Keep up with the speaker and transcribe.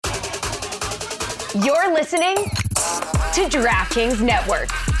You're listening to DraftKings Network.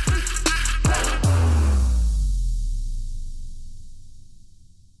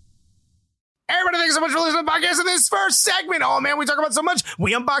 Everybody, thanks so much for listening to the podcast in this first segment. Oh, man, we talk about so much.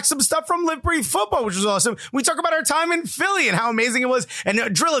 We unboxed some stuff from Live Breathe Football, which was awesome. We talk about our time in Philly and how amazing it was.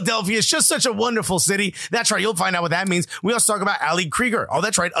 And Philadelphia is just such a wonderful city. That's right. You'll find out what that means. We also talk about Ali Krieger. Oh,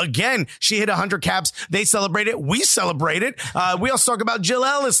 that's right. Again, she hit 100 caps. They celebrate it. We celebrate it. We also talk about Jill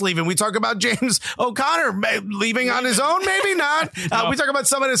Ellis leaving. We talk about James O'Connor leaving on his own. Maybe not. We talk about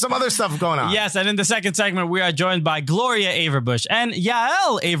some other stuff going on. Yes, and in the second segment, we are joined by Gloria Averbuch and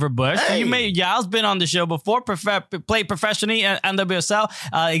Yael Averbuch. Hey. Yael's been on the show before, played professionally at NWSL,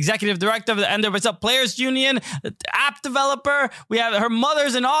 executive director of the NWSL Players Union, app developer. We have her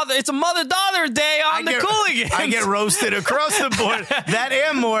mother's and all. It's a mother-daughter day on the Cooligans. I get roasted across the board. That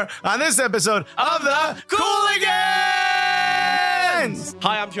and more on this episode of the Cooligans.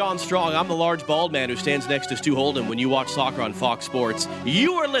 Hi, I'm John Strong. I'm the large bald man who stands next to Stu Holden when you watch soccer on Fox Sports.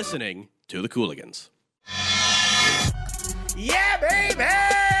 You are listening to the Cooligans. Yeah, baby!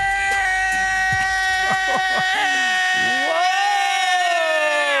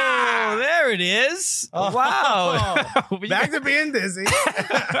 Whoa, there it is. Wow. Back to being dizzy.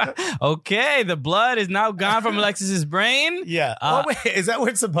 Okay, the blood is now gone from Alexis's brain. Yeah. Wait, is that where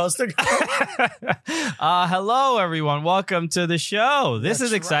it's supposed to go? Hello, everyone. Welcome to the show. This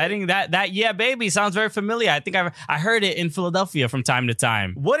is exciting. Right. That yeah, baby sounds very familiar. I think I heard it in Philadelphia from time to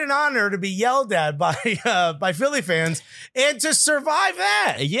time. What an honor to be yelled at by Philly fans and to survive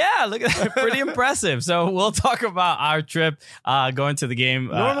that. Yeah, look at that. Pretty impressive. So we'll talk about our trip going to the game.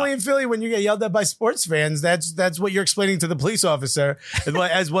 Normally in Philly, when you get yelled at by sports fans, that's what you're explaining to the police officer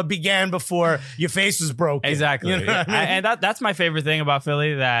as what began before your face was broken. Exactly. You know what I mean? And that's my favorite thing about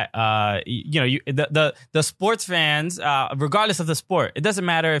Philly, that the sports fans, regardless of the sport, it doesn't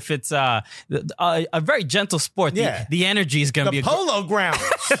matter if it's a very gentle sport. Yeah. The energy is going to be polo ground.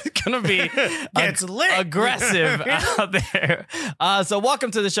 It's going to be Gets lit. aggressive out there. So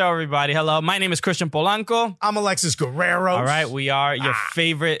welcome to the show, everybody. Hello, my name is Christian Polanco. I'm Alexis Guerrero. All right, we are your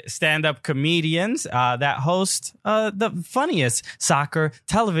favorite stand-up comedians that host the funniest soccer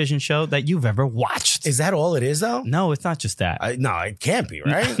television show that you've ever watched. Is that all it is, though? No, it's not just that. No, it can't be,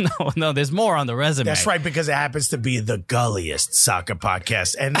 right? No, there's more on the resume. That's right, because it happens to be the gulliest soccer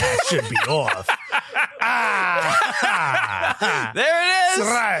podcast, and that should be off. There it is.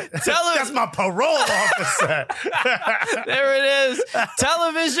 Right. That's my parole officer. There it is.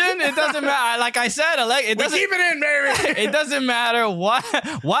 Television. It doesn't matter. Like I said, it doesn't keep it in, baby. It doesn't matter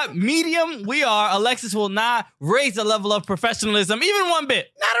what medium we are. Alexis will not raise the level of professionalism even one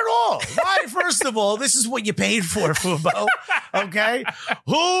bit. Not at all. Why? First of all, this is what you paid for, Fubo. Okay?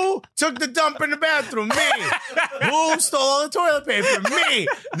 Who took the dump in the bathroom? Me. Who stole all the toilet paper? Me.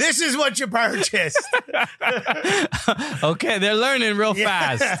 This is what you purchased. Okay, they're learning real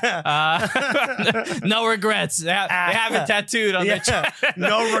fast. No regrets. They have it tattooed on their chest.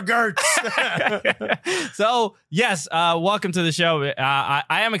 No regrets. So, yes, welcome to the show. I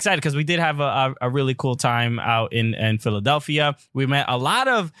am excited because we did have a really cool time out in Philadelphia. We met a lot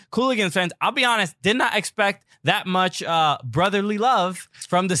of Cooligans fans. I'll be honest, did not expect that much brotherly love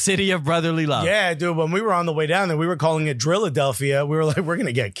from the city of brotherly love. Yeah, dude, when we were on the way down there, we were calling it Drilladelphia. We were like, we're going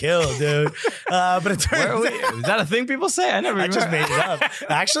to get killed, dude. But it turns out... Is that a thing people say? I just made it up.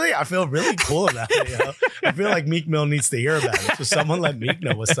 Actually, I feel really cool about it. You know? I feel like Meek Mill needs to hear about it. So someone let Meek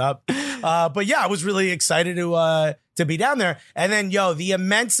know what's up. But yeah, I was really excited to be down there. And then, the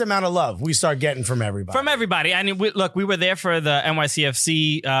immense amount of love we start getting from everybody. I mean, we were there for the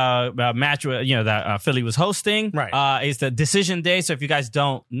NYCFC match, that Philly was hosting. Right. It's the decision day. So if you guys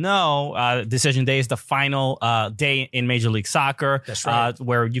don't know, decision day is the final day in Major League Soccer. That's right.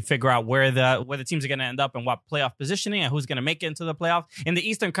 Where you figure out where the teams are going to end up and what playoff positioning and who's going to make it into the playoff. In the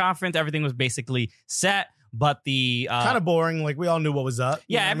Eastern Conference, everything was basically set. But the kind of boring, like we all knew what was up.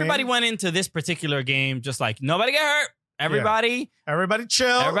 Yeah, everybody went into this particular game just like nobody get hurt. Everybody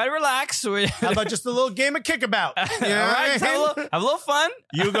chill. Everybody relax. How about just a little game of kickabout? You know all right, have a little fun.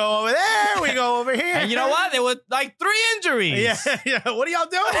 You go over there, we go over here. And you know what? There were like 3 injuries. Yeah. What are y'all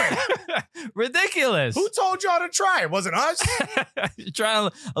doing? Ridiculous. Who told y'all to try? It wasn't us. You're trying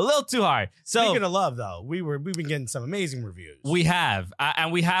a little too hard. So speaking of love, though, we've been getting some amazing reviews. We have,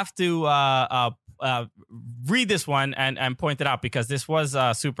 and we have to read this one and point it out because this was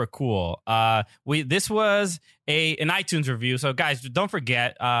super cool. This was an iTunes review. So guys, don't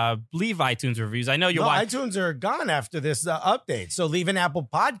forget, leave iTunes reviews. I know you're watching. iTunes are gone after this update. So leave an Apple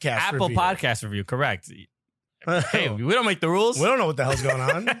Podcast review. Podcast review, correct. Hey, we don't make the rules. We don't know what the hell's going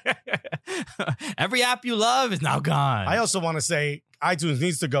on. Every app you love is now gone. I also want to say iTunes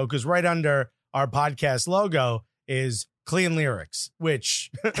needs to go because right under our podcast logo is clean lyrics,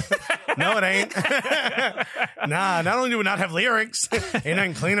 which no, it ain't. Nah, not only do we not have lyrics, ain't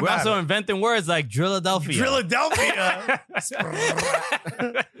nothing clean We're about also it. inventing words like Drilladelphia. Philadelphia.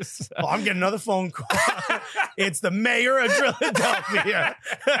 Oh, I'm getting another phone call. It's the mayor of Philadelphia.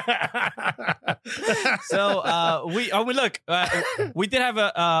 So we did have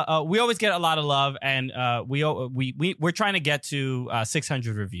we always get a lot of love, and we're trying to get to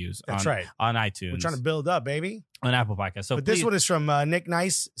 600 reviews. That's on, right. on iTunes. We're trying to build up, baby. On Apple Podcasts. So But this one is from Nick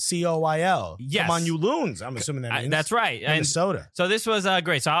Nice, Coyl. Yes. Come on, you loons. I'm assuming that means. That's right. And Minnesota. so this was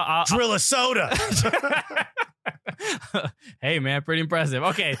great. So I'll Drill a soda. Hey man, pretty impressive.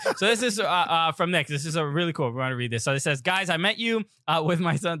 Okay, so this is from Nick. This is a really cool. We want to read this. So it says, guys, I met you with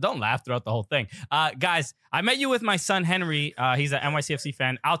my son. Don't laugh throughout the whole thing. Guys, I met you with my son Henry. He's an NYCFC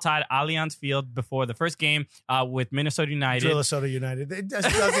fan outside Allianz Field before the first game with Minnesota United. Drill a soda United. It just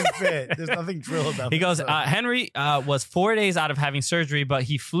doesn't fit. There's nothing drill about it. He goes, Henry was 4 days out of having surgery, but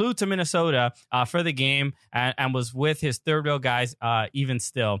he flew to Minnesota for the game and was with his third row guys even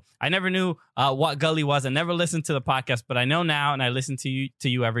still. I never knew what Gully was. I never listened to the podcast, but I know now, and I listen to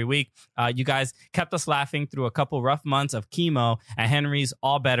you every week. You guys kept us laughing through a couple rough months of chemo, and Henry's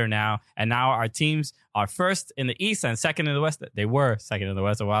all better now. And now our teams are first in the East and second in the West. They were second in the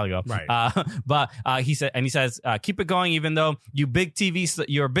West a while ago. Right. But he says, keep it going, even though you're big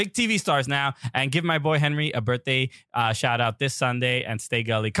TV stars now, and give my boy Henry a birthday shout out this Sunday, and stay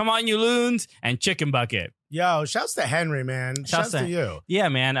Gully. Come on, you loons, and chicken bucket. Yo, shouts to Henry, man. Shouts to you. Yeah,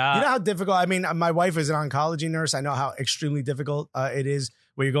 man. You know how difficult, I mean, my wife is an oncology nurse. I know how extremely difficult it is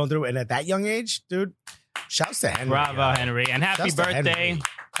what you're going through. And at that young age, dude, shouts to Henry. Bravo, Henry. And happy Shouts to birthday. Henry.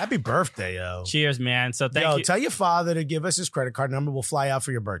 Happy birthday, yo. Cheers, man. So thank you. Tell your father to give us his credit card number. We'll fly out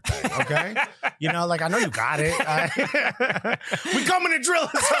for your birthday, okay? You know, like, I know you got it. We coming to Drill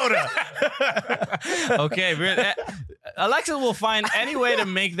a soda. Okay. Alexis will find any way to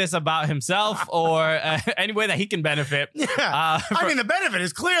make this about himself or any way that he can benefit. Yeah. I mean, the benefit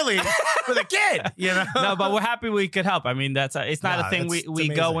is clearly for the kid, you know? No, but we're happy we could help. I mean, it's not a thing we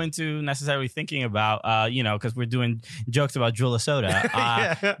go into necessarily thinking about, because we're doing jokes about Drill a soda.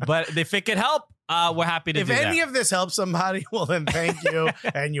 Yeah. But if it could help, we're happy to do that. If any of this helps somebody, well, then thank you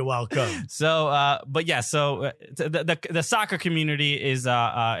and you're welcome. So, but yeah, so the soccer community is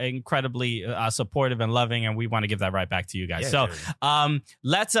incredibly supportive and loving, and we want to give that right back to you guys. Yeah,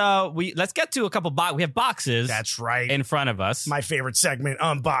 so, let's get to a couple we have boxes. That's right. In front of us. My favorite segment,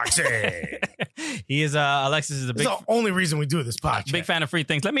 unboxing. He is Alexis is a big. That's the only reason we do this podcast. Big fan of free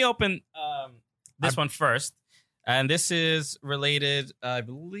things. Let me open this one first, and this is related, I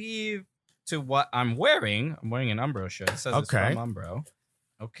believe, to what I'm wearing. I'm wearing an Umbro shirt. It says it's from Umbro.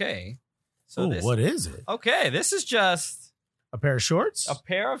 Okay. So what is it? Okay, this is just a pair of shorts. A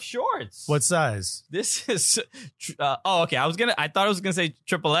pair of shorts. What size? This is. Okay. I thought I was gonna say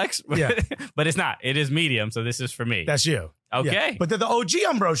XXX. Yeah. But it's not. It is medium. So this is for me. That's you. Okay. Yeah. But they're the OG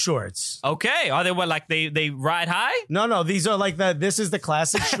Umbro shorts. Okay. Are they what? Like they ride high? No. These are like this is the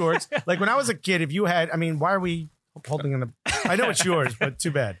classic shorts. Like when I was a kid, if you had, I mean, why are we holding in the? I know it's yours, but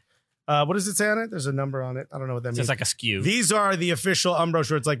too bad. What does it say on it? There's a number on it. I don't know what that means. It's like a skew. These are the official Umbro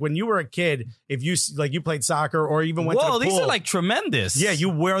shorts. Like when you were a kid, if you played soccer or even went to the pool. These are like tremendous. Yeah, you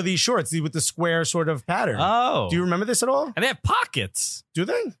wear these shorts with the square sort of pattern. Oh. Do you remember this at all? And they have pockets. Do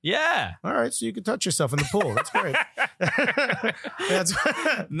they? Yeah. All right, so you can touch yourself in the pool. That's great.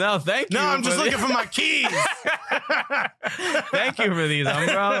 No, thank you. No, I'm just looking for my keys. Thank you for these,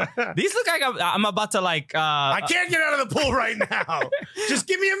 Umbro. These look like I'm about to like. I can't get out of the pool right now. Just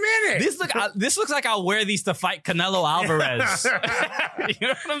give me a minute. This looks like I'll wear these to fight Canelo Alvarez. You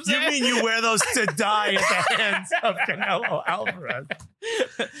know what I'm saying? You mean you wear those to die at the hands of Canelo Alvarez?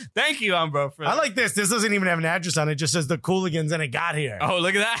 Thank you, Umbro. I like this. This doesn't even have an address on it. It just says the Cooligans and it got here. Oh,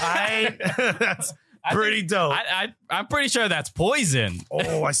 look at that. That's pretty dope. I'm pretty sure that's poison.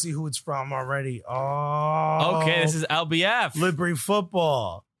 Oh, I see who it's from already. Oh. Okay, this is LBF. Libri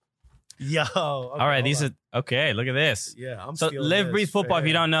Football. Yo. Okay, all right, these are okay. Look at this. Yeah, I'm so Live Breathe Football. If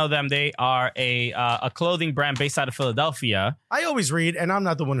you don't know them, they are a clothing brand based out of Philadelphia. I always read, and I'm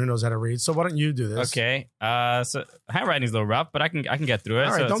not the one who knows how to read. So why don't you do this? Okay. So handwriting's a little rough, but I can get through it.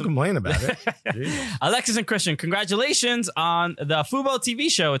 All right, don't complain about it. Alexis and Christian, congratulations on the Fubo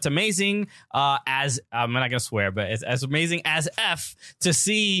TV show. It's amazing. As I'm not gonna swear, but it's as amazing as F to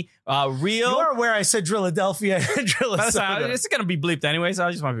see real. You are aware I said Drilladelphia and Drillasoda. It's gonna be bleeped anyway, so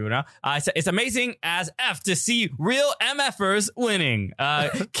I just want people to know. It's amazing as F laugh to see real MFers winning.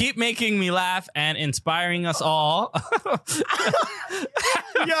 Keep making me laugh and inspiring us all.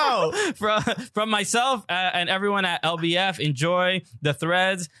 Yo, from myself and everyone at LBF, enjoy the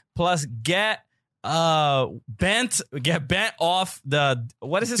threads. Plus, get bent off the,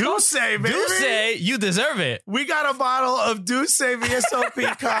 what is this called? Douce, baby. Douce, you deserve it. We got a bottle of Douce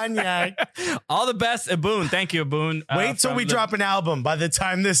VSOP cognac. All the best, Aboon. Thank you, Aboon. Wait till we drop an album by the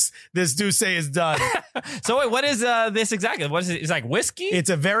time this Douce is done. So wait, what is this exactly? What is it? It's like whiskey?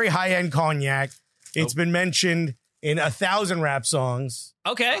 It's a very high-end cognac. It's been mentioned in 1,000 rap songs.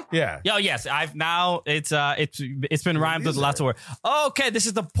 Okay. Yeah. Yo, yes. It's been rhymed with lots of words. Okay, this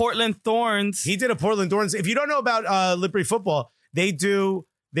is the Portland Thorns. He did a Portland Thorns. If you don't know about Liberty football, they do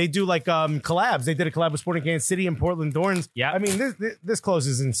like collabs. They did a collab with Sporting Kansas City and Portland Thorns. Yeah. I mean, this clothes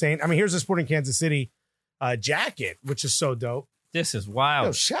is insane. I mean, here's a Sporting Kansas City jacket, which is so dope. This is wild.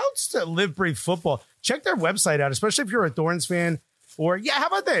 Yo, shouts to Live Breathe Football. Check their website out, especially if you're a Thorns fan. Or, yeah, how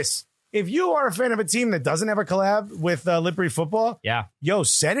about this? If you are a fan of a team that doesn't have a collab with Live Breathe Football, yeah, yo,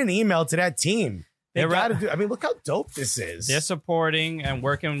 send an email to that team. They gotta do. I mean, look how dope this is. They're supporting and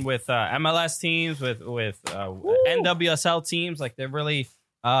working with MLS teams, with NWSL teams. Like, they're really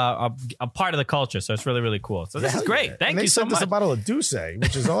a part of the culture. So it's really, really cool. So this is great. Thank you so much. They sent us a bottle of Douce,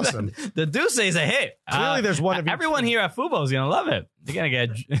 which is awesome. The Douce is a hit. Clearly, there's one of each. Everyone here at Fubo is going to love it. They're going to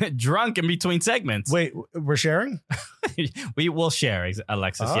get drunk in between segments. Wait, we're sharing? We will share,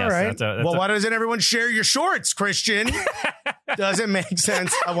 Alexis. All yes. right. Well, why doesn't everyone share your shorts, Christian? Doesn't make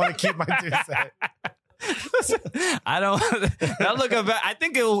sense. I want to keep my Douce. I don't look about. I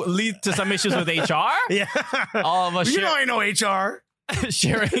think it will lead to some issues with HR. Yeah. All of us. You know I know HR.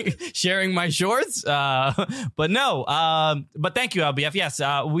 sharing my shorts, but no. But thank you, LBF. Yes,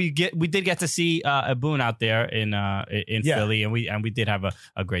 we did get to see Aboon out there in Philly, and we did have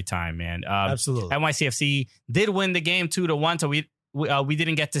a great time, man. Absolutely. NYCFC did win the game 2-1, so we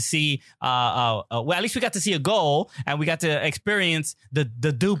didn't get to see well, at least we got to see a goal, and we got to experience the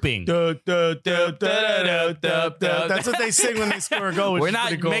duping. That's what they sing when they score a goal. We're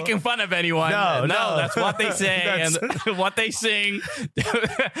not making fun of anyone. No, that's what they say and what they sing.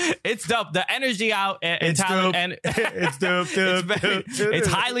 It's dope. The energy out and talent, and it's dope. It's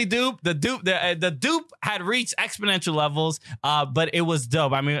highly dupe. The dupe had reached exponential levels, but it was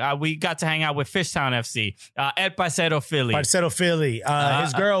dope. I mean, we got to hang out with Fishtown FC, El Parcero Philly.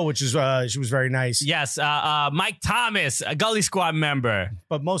 His girl, which is she was very nice. Yes, Mike Thomas, a Gully Squad member.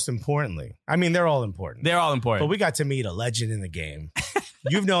 But most importantly, I mean, they're all important. But we got to meet a legend in the game.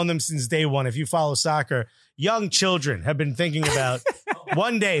 You've known them since day one. If you follow soccer, young children have been thinking about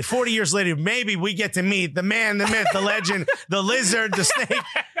one day, 40 years later, maybe we get to meet the man, the myth, the legend, the lizard, the snake,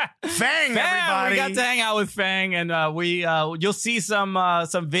 Fang, everybody. We got to hang out with Fang, and you'll see some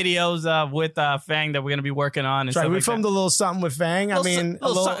videos with Fang that we're going to be working on. And right. We filmed a little something with Fang. A little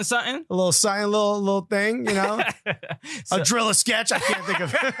thing, you know, a drill, a sketch. I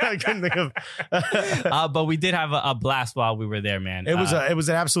couldn't think of. But we did have a blast while we were there, man. It was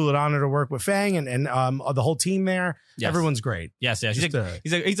an absolute honor to work with Fang and the whole team there. Yes. Everyone's great. Yes.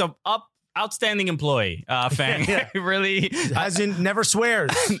 He's a outstanding employee. Fang really never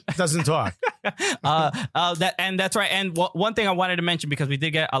swears, doesn't talk. That's right. And one thing I wanted to mention, because we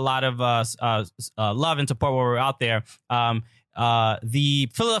did get a lot of love and support while we were out there. The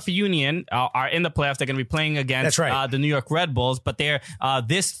Philadelphia Union are in the playoffs. They're going to be playing against the New York Red Bulls, but they're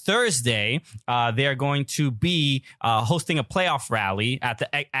this Thursday. They're going to be hosting a playoff rally at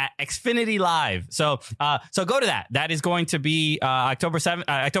Xfinity Live. So go to that. That is going to be October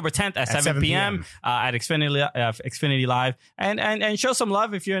 10th at 7 p.m. At Xfinity Live, and show some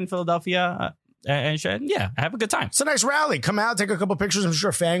love if you're in Philadelphia. And have a good time. It's a nice rally. Come out, take a couple pictures. I'm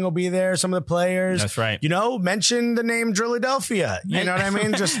sure Fang will be there. Some of the players. That's right. You know, mention the name Drilladelphia. You know what I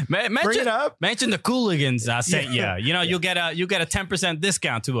mean? Just bring it up. Mention the Cooligans sent you. You know, you'll get a 10%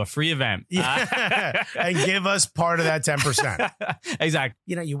 discount to a free event. And give us part of that 10%. Exactly.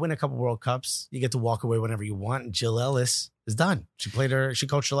 You know, you win a couple World Cups. You get to walk away whenever you want. And Jill Ellis is done. She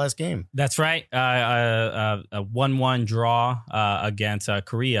coached her last game. That's right. A 1-1 draw against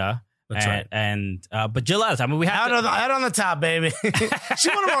Korea. That's right. But Jill Ellis, I mean, we have out on the top, baby. She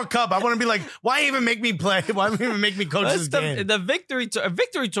won a World Cup. I want to be like, why even make me play? Why even make me coach this game? The victory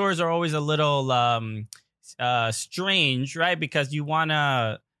tours are always a little strange, right? Because you want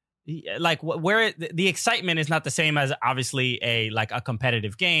to, like, where the excitement is not the same as obviously a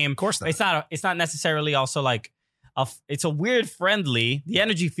competitive game. Of course not. It's not necessarily also like it's a weird friendly. The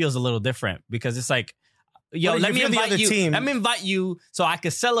energy feels a little different because it's like, yo, let me invite you. Let me invite you so I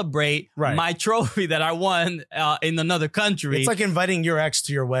can celebrate my trophy that I won in another country. It's like inviting your ex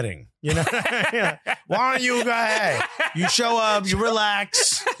to your wedding. You know, why don't you go ahead? You show up, you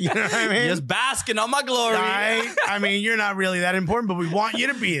relax. You know what I mean? Just basking on my glory. Right? I mean, you're not really that important, but we want you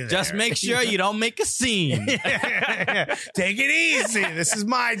to be there. Just make sure you don't make a scene. Take it easy. This is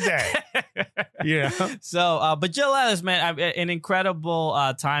my day. Yeah. So, but Jill Ellis, man, an incredible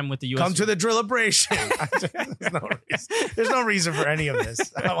time with the U.S. Come to the Drillabration. There's no reason for any of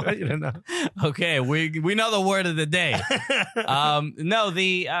this. I want you to know. Okay, we know the word of the day.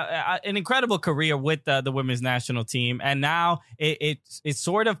 An incredible career with the women's national team, and now it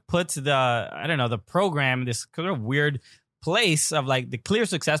sort of puts the program in this kind of weird place of like the clear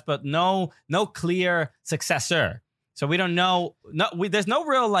success, but no clear successor. So we don't know. There's no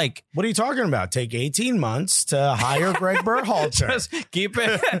real like. What are you talking about? Take 18 months to hire Greg Berhalter. Just keep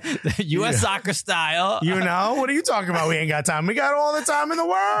it the U.S. soccer style. You know, what are you talking about? We ain't got time. We got all the time in the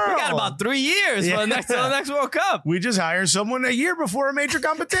world. We got about 3 years for the next World Cup. We just hire someone a year before a major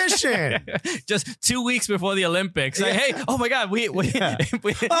competition. Just 2 weeks before the Olympics. Like, hey, oh my God, we slipped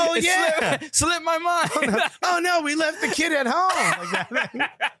my mind. Oh no, we left the kid at home.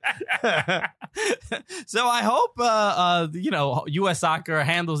 So I hope U.S. soccer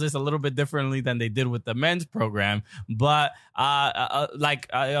handles this a little bit differently than they did with the men's program, but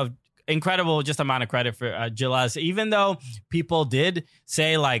incredible just amount of credit for Jill Ellis, even though people did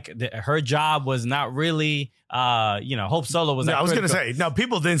say like her job was not really Hope Solo was. No, I was going to say, no,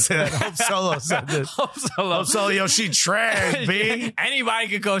 people didn't say that. Hope Solo said this. Hope Solo, yo, she trash, B. Anybody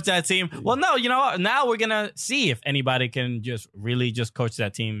can coach that team. Well, no, you know what? Now we're going to see if anybody can just really just coach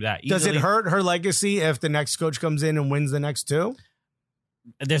that team that easily. Does it hurt her legacy if the next coach comes in and wins the next two?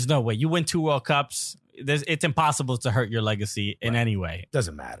 There's no way. You win 2 World Cups. It's impossible to hurt your legacy in any way.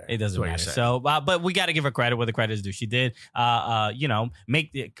 Doesn't matter. It doesn't matter. So, but we got to give her credit where the credit is due. She did,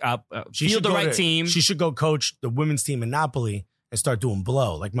 make the field the right team. She should go coach the women's team in Napoli and start doing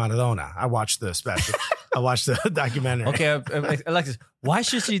blow like Maradona. I watched the special. I watched the documentary. Okay, Alexis, why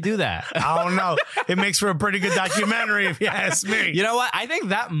should she do that? I don't know. It makes for a pretty good documentary, if you ask me. You know what? I think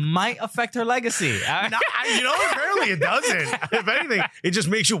that might affect her legacy. Apparently it doesn't. If anything, it just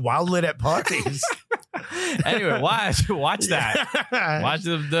makes you wild lit at parties. Anyway, watch that. Watch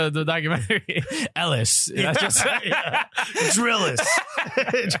the documentary. Ellis. That's just Drillis.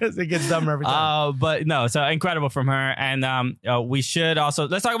 It gets dumber every time. But no, so incredible from her. And we should also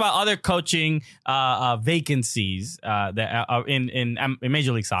let's talk about other coaching vacancies that are in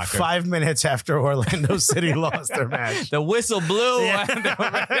Major League Soccer. 5 minutes after Orlando City lost their match, the whistle blew. Yeah.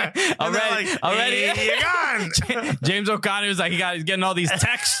 already, hey, you're gone. James O'Connor was like, he's getting all these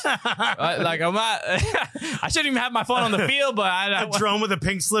texts. Like I'm not. I shouldn't even have my phone on the field, but a drone with a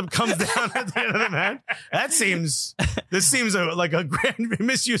pink slip comes down at the end of the match. This seems like a grand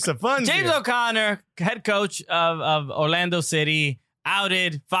misuse of funds. James O'Connor, head coach of Orlando City,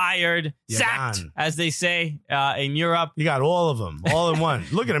 outed, fired, sacked, as they say in Europe. You got all of them, all in one.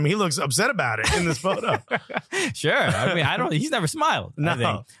 Look at him; he looks upset about it in this photo. Sure, I mean, he's never smiled. No, I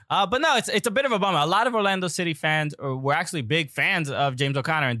think. But no, it's a bit of a bummer. A lot of Orlando City fans were actually big fans of James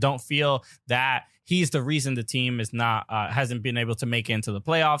O'Connor and don't feel that he's the reason the team is not hasn't been able to make it into the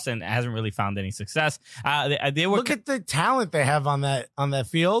playoffs and hasn't really found any success. Look at the talent they have on that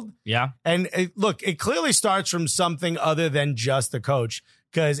field. Yeah, and it clearly starts from something other than just the coach,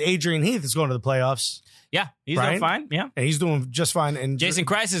 because Adrian Heath is going to the playoffs. Yeah, he's doing fine. Yeah, and he's doing just fine. And Jason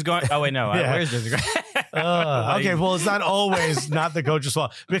Christ is going. Oh wait, no, where's Jason Christ? Okay, well, it's not always not the coach's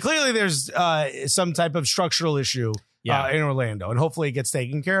fault, but clearly there's some type of structural issue in Orlando, and hopefully it gets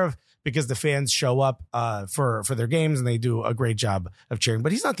taken care of, because the fans show up for their games and they do a great job of cheering.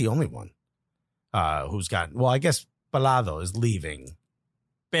 But he's not the only one who's gotten. Well, I guess Pelado is leaving.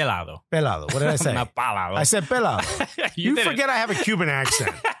 Pelado. What did I say? Not Pelado. I said Pelado. You forget I have a Cuban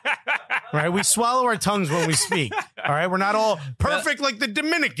accent. Right? We swallow our tongues when we speak. All right? We're not all perfect like the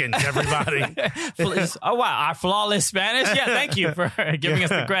Dominicans, everybody. Oh, wow. Our flawless Spanish? Yeah, thank you for giving us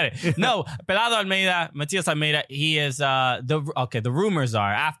the credit. No, Pelado Almeida, Matias Almeida, he is, the rumors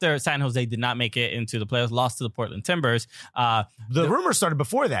are, after San Jose did not make it into the playoffs, lost to the Portland Timbers. The rumors started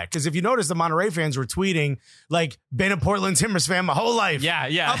before that, because if you notice, the Monterey fans were tweeting, like, been a Portland Timbers fan my whole life.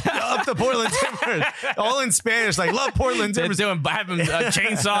 Yeah. Up the Portland Timbers. All in Spanish, like, love Portland Timbers. They're having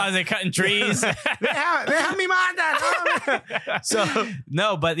chainsaws and cutting trees. They have me mind. So so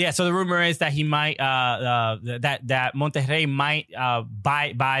the rumor is that he might that Monterrey might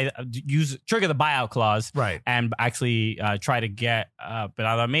trigger the buyout clause, right, and actually try to get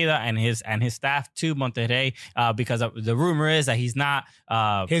Pelado Almeida and his staff to Monterrey, because the rumor is that he's not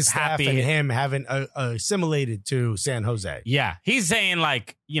his staff happy. And him haven't assimilated to San Jose. Yeah, he's saying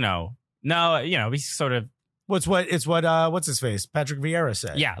like, he's sort of, What's his face? Patrick Vieira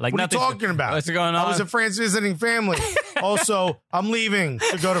said. Yeah, like what are you nothing. talking about? What's going on? I was in France visiting family. Also, I'm leaving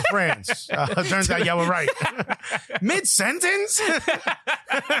to go to France. Turns out, yeah, we're right. Mid-sentence?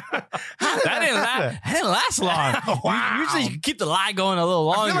 That didn't last long. Wow. Usually you can keep the lie going a little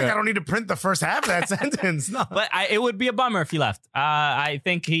longer. I feel like I don't need to print the first half of that sentence. No. But it would be a bummer if he left. I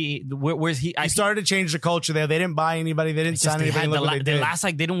think he started to change the culture there. They didn't buy anybody. They didn't sign anybody. They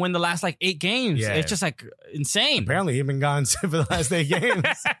didn't win the last 8 games. Yeah. It's just insane. Apparently, he'd been gone for the last 8 games.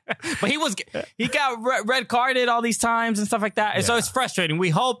 But he got red carded all these times and stuff like that. And so it's frustrating. We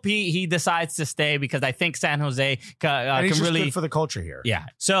hope he decides to stay because I think San Jose and he's can really good for the culture here. Yeah.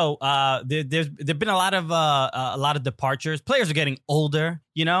 So there's been a lot of departures. Players are getting older.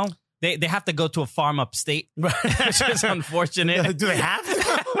 You know, they have to go to a farm upstate, which is unfortunate. Do they have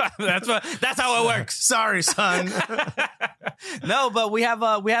to? That's how it works. Sorry, son. No, but we had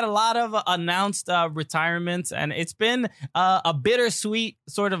a lot of announced retirements, and it's been a bittersweet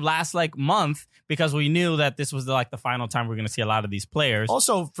sort of last month because we knew that this was the final time we're going to see a lot of these players.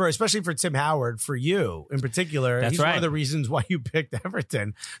 Also, especially for Tim Howard, for you in particular, That's he's right. one of the reasons why you picked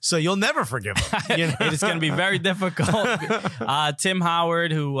Everton. So you'll never forgive him. You know? It is going to be very difficult. Tim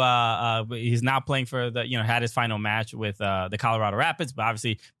Howard, who he's now playing for had his final match with the Colorado Rapids, but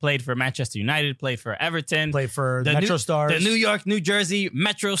obviously played for Manchester United, played for Everton, played for the Metro Stars, the New York, New Jersey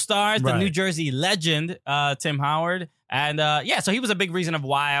Metro Stars, the New Jersey legend, Tim Howard. And so he was a big reason of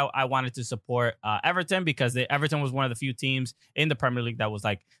why I wanted to support Everton because Everton was one of the few teams in the Premier League that was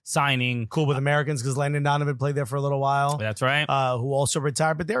signing. Cool with Americans because Landon Donovan played there for a little while. That's right. Who also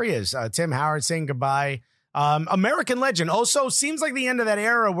retired. But there he is, Tim Howard saying goodbye. American legend. Also seems like the end of that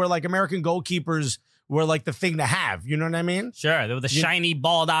era where American goalkeepers were the thing to have. You know what I mean? Sure. They were the shiny,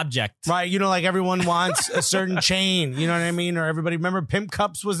 bald object. Right. You know, everyone wants a certain chain. You know what I mean? Or everybody remember pimp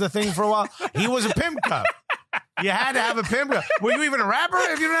cups was the thing for a while. He was a pimp cup. You had to have a pimp cup. Were you even a rapper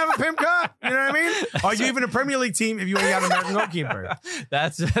if you didn't have a pimp cup? You know what I mean? Are you even a Premier League team if you ain't got an American goalkeeper?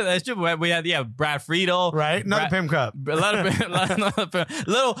 That's true. We had Brad Friedel. Right. Another pimp cup. A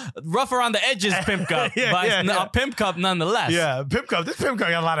little rough around the edges pimp cup. A pimp cup nonetheless. Yeah. Pimp cup. This pimp cup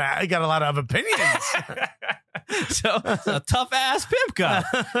got a lot of opinions. So a tough ass pimp cup.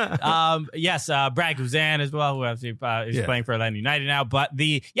 Yes, Brad Guzan as well, who is playing for Atlanta United now. But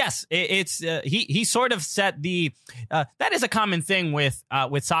he sort of set the that is a common thing with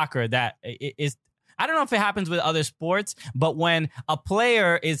soccer that is. I don't know if it happens with other sports, but when a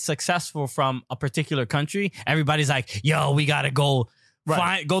player is successful from a particular country, everybody's like, "Yo, we gotta go."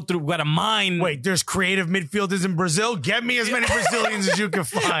 Right. Go through what a mine. Wait, there's creative midfielders in Brazil. Get me as many Brazilians as you can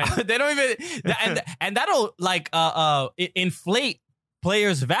find. They don't even, and that'll inflate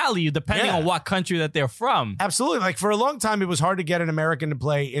players' value depending on what country that they're from. Absolutely. For a long time, it was hard to get an American to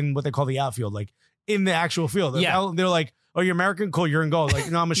play in what they call the outfield, in the actual field. They're like, "Oh, you're American? Cool, you're in goal."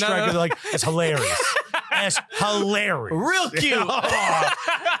 No, I'm a striker. No. They're like, "It's hilarious." That's hilarious. Real cute.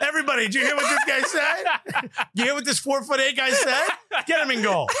 Everybody, did you hear what this guy said? You hear what this 4'8" guy said? Get him in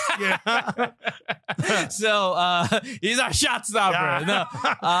goal. Yeah. So he's our shot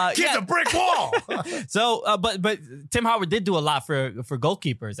stopper. Kid's a brick wall. So, but Tim Howard did do a lot for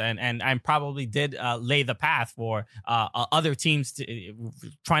goalkeepers, and probably did lay the path for other teams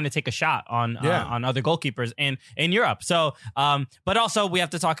trying to take a shot on other goalkeepers in Europe. So, but also we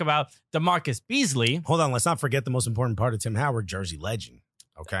have to talk about DeMarcus Beasley. Hold on, let's not forget the most important part of Tim Howard, Jersey legend.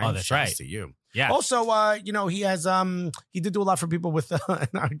 Okay. Oh, that's right. To you. Yeah. Also, he has he did do a lot for people with I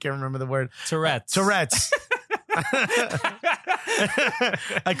can't remember the word. Tourette's.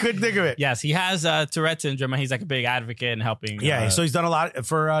 I couldn't think of it. Yes, he has Tourette's syndrome, and he's a big advocate and helping. Yeah, so he's done a lot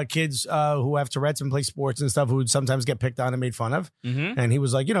for kids who have Tourette's and play sports and stuff who would sometimes get picked on and made fun of. Mm-hmm. And he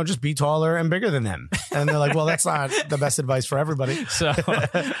was like, just be taller and bigger than them. And they're like, well, that's not the best advice for everybody. So,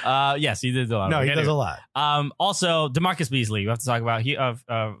 yes, he did a lot. No, he does a lot. Also, DeMarcus Beasley, we have to talk about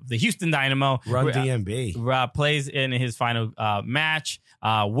the Houston Dynamo. Run DMB. Plays in his final match,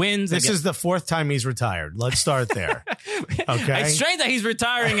 wins. This is the 4th time he's retired. Let's start there. Okay. It's strange that he's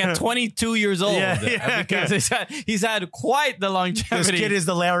retiring at 22 years old because he's had quite the longevity. This kid is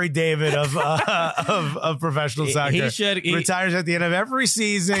the Larry David of professional soccer. He retires at the end of every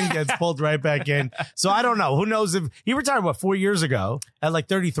season, gets pulled right back in. So I don't know. Who knows if he retired 4 years ago at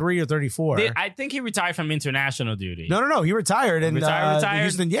 33 or 34? I think he retired from international duty. No. He retired and retired.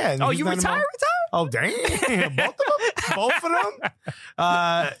 Houston. Yeah. Oh, you retired? Oh, dang. Both of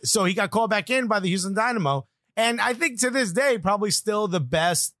them. So he got called back in by the Houston Dynamo. And I think to this day, probably still the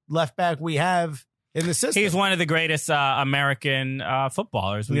best left back we have in the system. He's one of the greatest American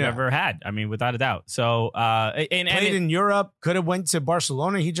footballers we've ever had. I mean, without a doubt. So, played in Europe, could have went to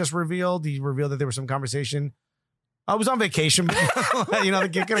Barcelona. He revealed that there was some conversation I was on vacation. But, the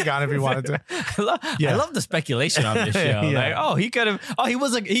kid could have gone if he wanted to. I love the speculation on this show. Yeah. Like, he could have. Oh, he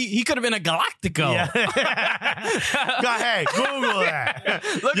was he could have been a Galactico. Yeah. Go ahead, Google that.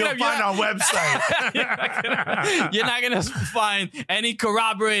 You'll find our website. You're not gonna find any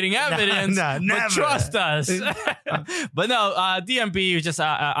corroborating evidence. No, but never. trust us. But no, DMB was just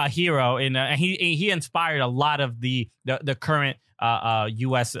a hero, and he inspired a lot of the current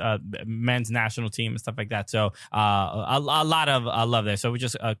U.S. Men's national team and stuff like that. So a lot of love there. So it was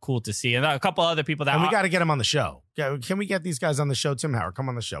just cool to see. And a couple other people that... And we got to get him on the show. Can we get these guys on the show? Tim Howard, come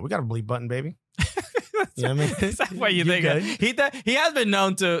on the show. We got a bleep button, baby. You know what I mean? Is that what you think? He has been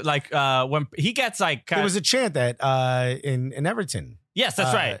known to, like, when he gets, like... There was a chant that in Everton. Yes,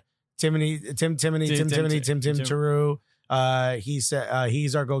 that's right. Tim Taru. He said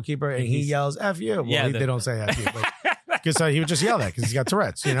he's our goalkeeper, and he yells "F you." Well, they don't say "F you," because he would just yell that because he's got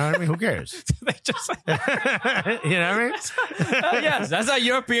Tourette's. You know what I mean? Who cares? They just, you know what I mean? Yes, that's how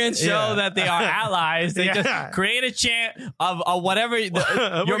Europeans show that they are allies. They just create a chant of whatever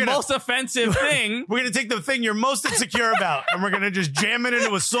your most offensive thing. We're gonna take the thing you're most insecure about, and we're gonna just jam it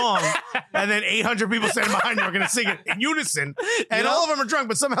into a song, and then 800 people standing behind you are gonna sing it in unison, and all of them are drunk,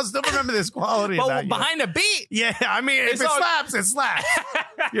 but somehow still remember this quality. But behind a beat, I mean, if it slaps, it slaps.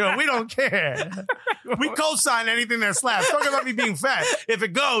 We don't care. We co-sign anything that slaps. Talk about me being fat. If it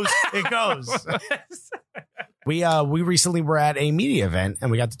goes, it goes. We recently were at a media event,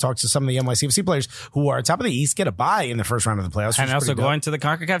 and we got to talk to some of the NYCFC players who are top of the East, get a bye in the first round of the playoffs, and also going to the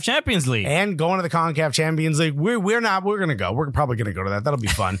CONCACAF Champions League. And going to the CONCACAF Champions League. We're going to go. We're probably going to go to that. That'll be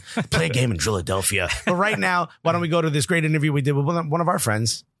fun. Play a game in Philadelphia. But right now, why don't we go to this great interview we did with one of our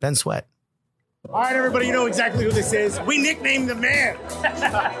friends, Ben Sweat. All right, everybody, you know exactly who this is. We nicknamed the man.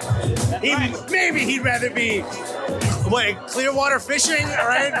 Maybe he'd rather be Clearwater fishing, all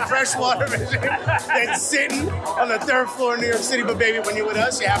right, freshwater fishing, than sitting on the third floor in New York City. But baby, when you're with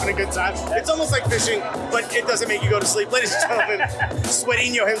us, you're having a good time. It's almost like fishing, but it doesn't make you go to sleep. Ladies and gentlemen,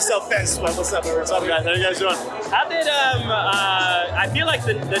 Sweatinho himself, Ben Sweat. What's up, everyone? What's up, guys? How you guys doing? How did I feel like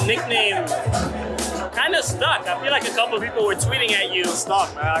the nickname kind of stuck. I feel like a couple of people were tweeting at you.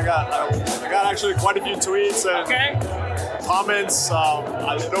 Stuck, man. I got actually quite a few tweets and comments.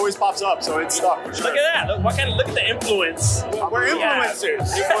 It always pops up, so it's stuck. For sure. Look at that. Look at the influence. We're influencers.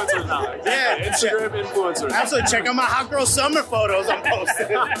 Influencers now. Exactly. Yeah, Instagram influencers. Absolutely. Check out my hot girl summer photos I'm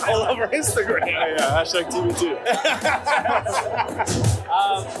posting all over Instagram. Yeah. Hashtag TBT.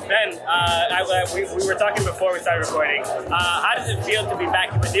 Ben, we were talking before we started recording. How does it feel to be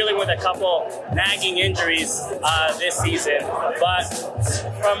back? We're dealing with a couple nagging injuries this season, but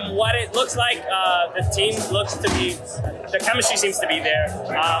from what it looks like, the team looks to be, the chemistry seems to be there.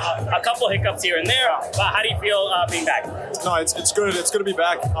 A couple hiccups here and there, but how do you feel being back? No, it's good. It's good to be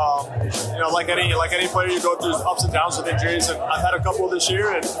back. Like any player, you go through ups and downs with injuries, and I've had a couple this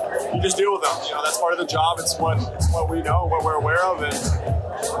year, and you just deal with them. That's part of the job. It's what we know, what we're aware of, and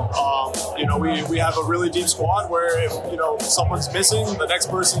we have a really deep squad where if someone's missing, the next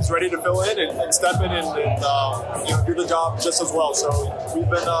person's ready to fill in and step in and do the job just as well. So we've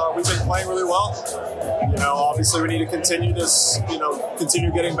been playing really well. Obviously we need to continue this,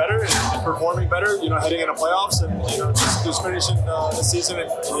 continue getting better and performing better, heading into playoffs and, just finishing the season in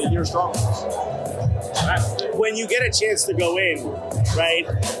a year strong. When you get a chance to go in, right,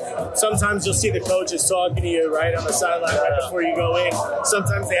 sometimes you'll see the coaches talking to you, right, on the sideline right before you go in.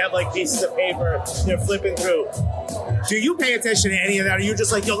 Sometimes they have, like, pieces of paper they're flipping through. Do you pay attention to any of that? Or are you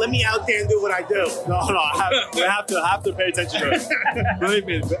just like, yo, let me out there and do what I do? No, I have to pay attention to it. Believe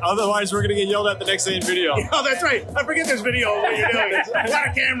me. Otherwise, we're going to get yelled at the next day in video. Oh, that's right. I forget there's video of what you're doing. There's a lot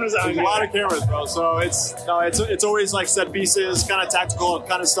of cameras on. There's a lot of cameras, bro. So it's always like set pieces, kind of tactical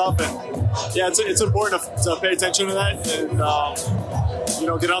kind of stuff. And yeah, it's important to pay attention to that and,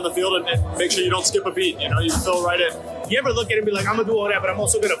 get on the field and make sure you don't skip a beat. You fill right in. You ever look at it and be like, I'm going to do all that, but I'm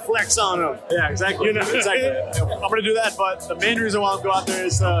also going to flex on them. Yeah, exactly. Exactly. I'm going to do that, but the main reason why I'm going out there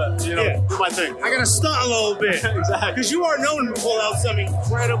is do my thing. I got to stunt a little bit. Exactly. Because you are known to pull out some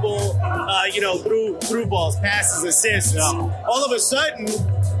incredible, through balls, passes, assists. Yeah. All of a sudden,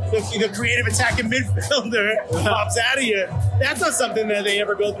 the creative attacking midfielder pops out of you. That's not something that they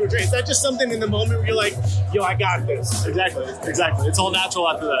ever go through training. Is that just something in the moment where you're like, yo, I got this? Exactly. It's all natural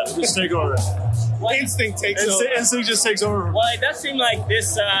after that. Just take over. Instinct takes over. Instinct just takes over. Well, it does seem like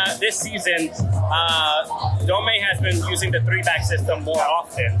this season, Dome has been using the 3-back system more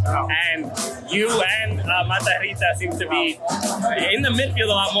often. And you and Matarrita seem to be in the midfield a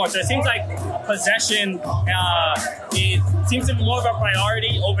lot more. So it seems like possession it seems to be more of a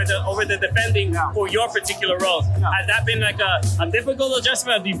priority over the defending for your particular roles. Has that been like a difficult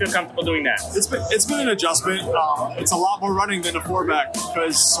adjustment, or do you feel comfortable doing that? It's been an adjustment. It's a lot more running than a 4-back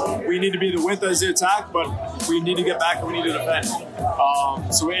because we need to be the width as the attack, but we need to get back and we need to defend.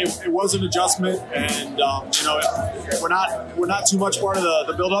 So it was an adjustment, and we're not too much part of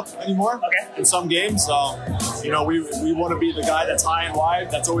the build-up anymore. Okay. In some games, we want to be the guy that's high and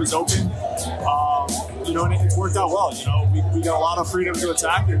wide, that's always open. And it's worked out well. We got a lot of freedom to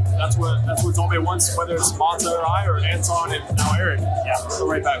attack, and that's what Tome wants, whether it's Monta or I or Anton and now Eric. Yeah, so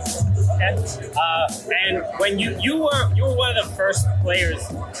right back. Okay. And when you were one of the first players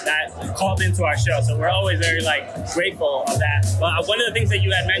that called into our show, so we're always very grateful of that. But one of the things that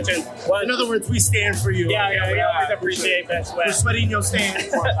you had mentioned was, In other words, we stand for you. we always appreciate Ben Sweat. We're sweating your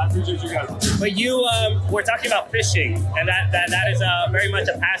stand. I appreciate you guys. But you were talking about fishing, and that is very much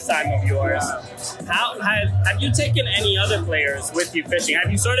a pastime of yours. How have you taken any other players with you fishing?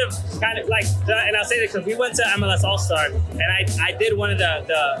 Have you sort of kind of and I'll say this because we went to MLS All-Star, and I did one of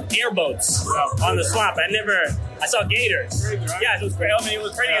the airboats on the swamp. I saw gators. Right? Yeah, it was great. I mean, it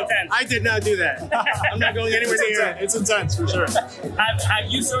was pretty intense. I did not do that. I'm not going anywhere near it. It's intense for sure. Have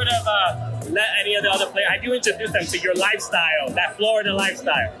you sort of let any of the other players, have you introduced them to your lifestyle, that Florida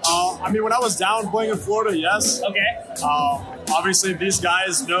lifestyle? When I was down playing in Florida, yes. Okay. Obviously, these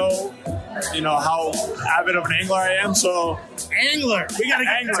guys know how avid of an angler I am. So Angler. We got to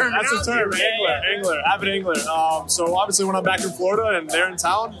get angler. That's a term. Angler. Avid angler. So obviously, when I'm back in Florida and they're in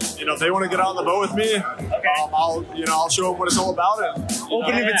town, they want to get out on the boat with me. Okay. I'll show them what it's all about. And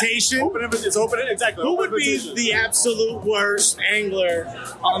Open invitation. It's open. Exactly. Who Open would be invitation. the absolute worst angler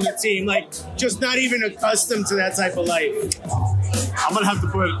on the team? Just not even accustomed to that type of life. I'm gonna have to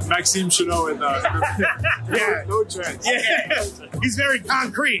put Maxime Chanot in the no chance. Yeah. He's very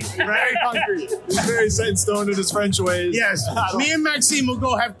concrete, right? Very concrete. He's very set in stone in his French ways. Yes. Me and Maxime will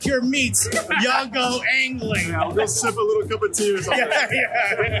go have cured meats. Y'all go angling. Yeah, we'll go sip a little cup of tea or something.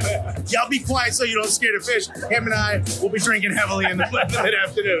 Yeah. Y'all be quiet so you don't scare the fish. Him and I will be drinking heavily in the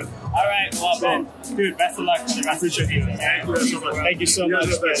mid-afternoon. All right. Well, Ben, dude, best of luck. I appreciate you. Thank you so much. Thank you so much.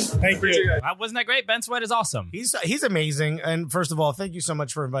 Thank you. Wasn't that great? Ben Sweat is awesome. He's amazing. And first of all, thank you so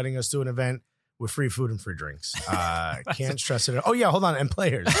much for inviting us to an event with free food and free drinks. Can't stress it. Oh yeah, hold on. And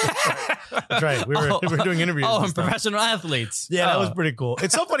players. That's right. We were doing interviews. Oh, and stuff. professional athletes. Yeah, that was pretty cool.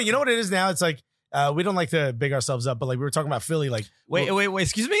 It's so funny. You know what it is now? It's like we don't like to big ourselves up, but we were talking about Philly. Wait,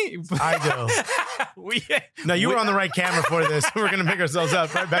 excuse me? I do. No, you were on the right camera for this. We're gonna make ourselves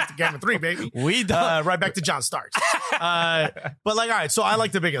up. Right back to camera 3, baby. We don't. Right back to John Starks. But all right. So I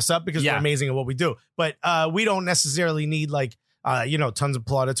like to big us up because we're amazing at what we do. But we don't necessarily need tons of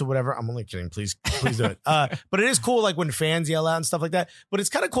plaudits or whatever. I'm only kidding. Please do it. But it is cool, when fans yell out and stuff like that. But it's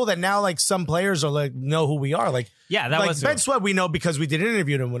kind of cool that now, some players are know who we are. That was Ben Sweat. We know because we did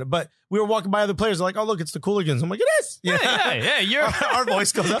interview him with it. But we were walking by other players. They're like, oh look, it's the Cooligans. I'm like, it is. Yeah. You're our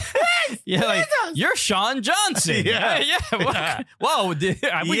voice goes up. Yeah, you're Sean Johnson. Yeah. Whoa,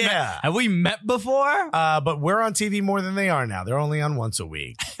 have we met before? But we're on TV more than they are now. They're only on once a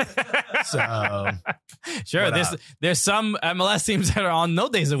week. So sure. There's some MLS teams that are on no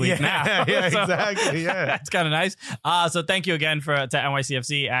days a week now. Yeah, exactly. Yeah, that's kind of nice. So thank you again to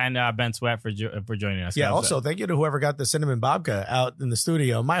NYCFC and Ben Sweat for joining us. Yeah. guys. Also, thank you to whoever got the cinnamon babka out in the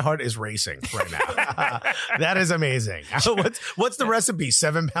studio. My heart is racing right now. That is amazing. What's the recipe?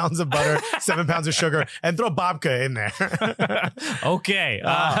 7 pounds of butter, 7 pounds of sugar, and throw babka in there. Okay.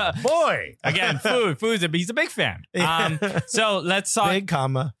 Boy. Again, food. He's a big fan. So let's talk. Big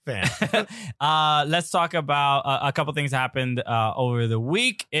fan. Let's talk about a couple things happened over the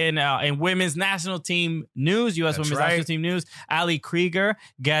week in women's national team news. U.S. women's national team news. Ali Krieger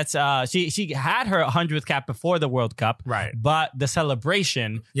gets she had her 100th cap before the World Cup, right? But the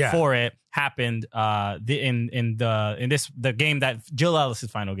celebration for it happened in the game that Jill Ellis'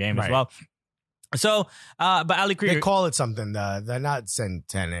 final game as well. So, but Ali Krieger, they call it something. They're not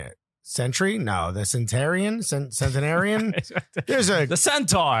Century? No, the Centenarian? There's the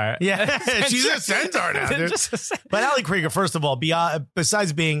Centaur. Yeah, she's a Centaur now, dude. But Ali Krieger, first of all,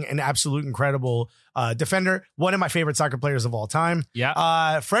 besides being an absolute incredible defender, one of my favorite soccer players of all time.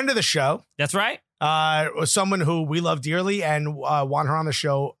 Yeah. Friend of the show. That's right. Someone who we love dearly and want her on the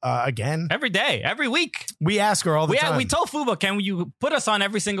show again. Every day, every week. We ask her all the time. We told Fubo, can you put us on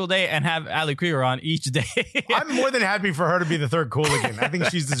every single day and have Ali Krieger on each day? I'm more than happy for her to be the third Cooligan. I think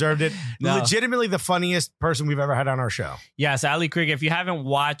she's deserved it. No. Legitimately the funniest person we've ever had on our show. Yes, Ali Krieger. If you haven't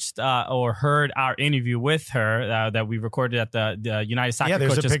watched or heard our interview with her that we recorded at the United Soccer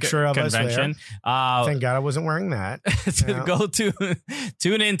Coaches there's a picture of Convention. Us there. Thank God I wasn't wearing that. Go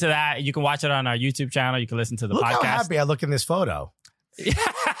tune into that. You can watch it on our YouTube channel. You can listen to the podcast. Look how happy I look in this photo.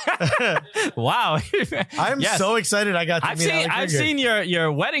 Wow. I'm so excited I got to meet Alec I've Krieger. seen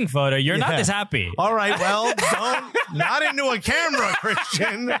your wedding photo. You're not this happy. All right, well, not into a camera,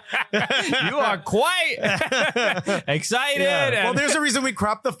 Christian. You are quite excited. Yeah. Well, there's a reason we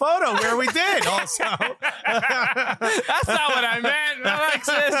cropped the photo where we did also. That's not what I meant,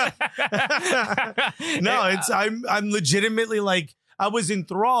 Alexis. No, I'm legitimately like, I was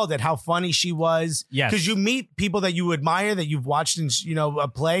enthralled at how funny she was. Yes. Because you meet people that you admire, that you've watched in, a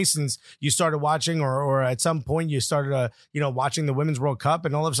play since you started watching, or at some point you started, watching the Women's World Cup,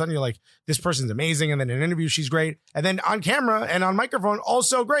 and all of a sudden you're like, this person's amazing. And then in an interview, she's great. And then on camera and on microphone,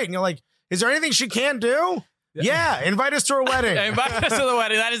 also great. And you're like, is there anything she can't do? Yeah, invite us to her wedding. Invite us to the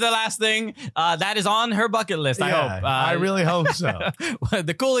wedding. That is the last thing that is on her bucket list. I hope. I really hope so.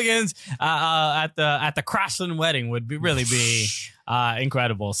 The Cooligans at the Crashland wedding would really be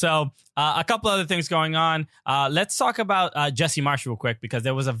incredible. So a couple other things going on. Let's talk about Jesse Marsh real quick, because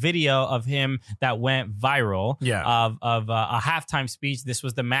there was a video of him that went viral. Yeah. Of a halftime speech. This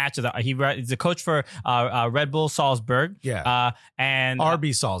was the match. He's the coach for Red Bull Salzburg. Yeah. And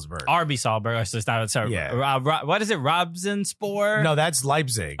RB Salzburg. RB Salzburg. Sorry. Yeah. What is it? Robsenspor? No, that's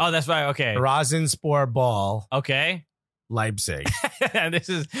Leipzig. Oh, that's right. Okay. Rasenspor Ball. Okay. Leipzig. This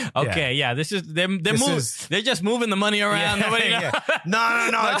is okay. Yeah, this is they're just moving the money around. Nobody knows.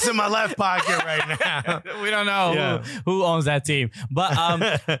 No, it's in my left pocket right now. We don't know who owns that team,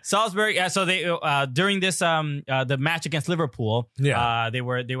 but Salzburg. Yeah, so they during this the match against Liverpool. Yeah, they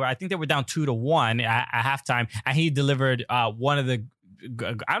were. I think they were down 2-1 at halftime, and he delivered one of the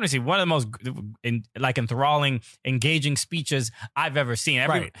most enthralling, engaging speeches I've ever seen.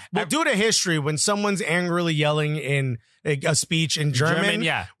 Right. Well, due to history, when someone's angrily yelling in a speech in German,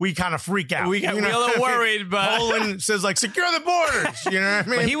 we kind of freak out. We get a little worried, but Poland says like, secure the borders. You know what I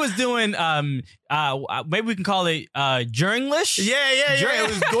mean? But he was doing maybe we can call it Jernglish. Yeah. It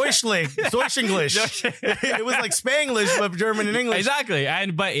was Deutsch English. It was like Spanglish, but German and English. Exactly.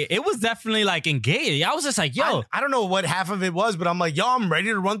 But it was definitely like engaged. I was just like, yo, I don't know what half of it was, but I'm like, yo, I'm ready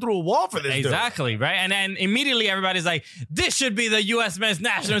to run through a wall for this. Exactly. Dude. Right. And then immediately everybody's like, this should be the U.S. men's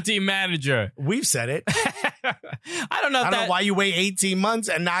national team manager. We've said it. I don't know why you wait 18 months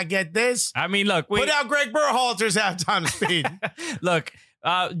and not get this. I mean, look, put out Greg Berhalter's halftime speed. Look,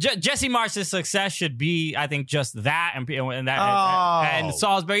 Jesse Marsh's success should be, I think, just that and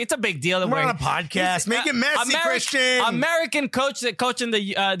Salzburg. It's a big deal. We're on a podcast. Make it messy, Christian. American coach that coaching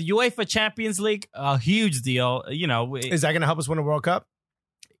the UEFA Champions League, a huge deal. Is that going to help us win a World Cup?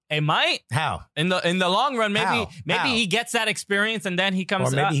 It might. How? In the long run, maybe How? He gets that experience and then he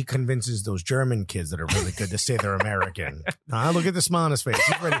comes. Or maybe he convinces those German kids that are really good to say they're American. Look at the smile on his face.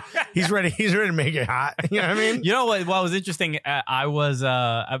 He's ready. He's ready to make it hot. You know what I mean? You know what was interesting? I was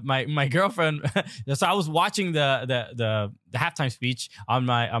my girlfriend. So I was watching the halftime speech on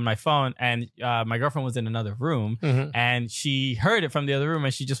my phone, and my girlfriend was in another room, and she heard it from the other room,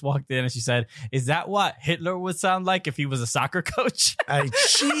 and she just walked in and she said, "Is that what Hitler would sound like if he was a soccer coach?"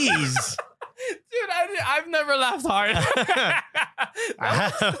 Jeez. Dude, I've never laughed hard.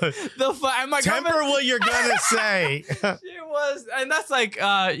 Temper what you're gonna say. She was, and that's like,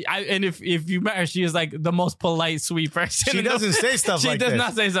 and if you met her, she is like the most polite, sweet person. She doesn't say stuff like this. She does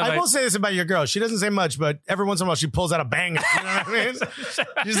not say stuff. I will say this about your girl. She doesn't say much, but every once in a while she pulls out a banger. You know what I mean?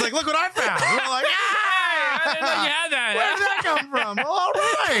 She's like, "Look what I found." We're like, I didn't know you had that. Where did that come from? All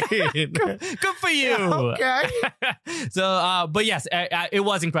right. Good for you. Okay. So, but yes, it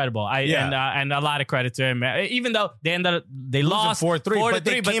was incredible. And a lot of credit to him. Even though they lost 4-3, but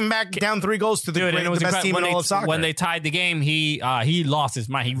they came back down 3 goals to the best team in all of soccer. When they tied the game, he lost his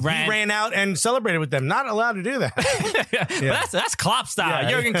mind. He ran out and celebrated with them. Not allowed to do that. But that's Klopp style.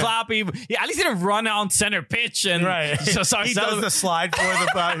 Jurgen Klopp. At least he didn't run on center pitch and he does the slide for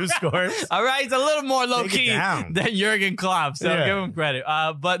the guy who scores. All right, he's a little more low key than Jurgen Klopp. So give him credit.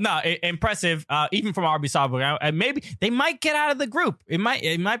 But no, impressive. Even from RB Salzburg, and maybe they might get out of the group.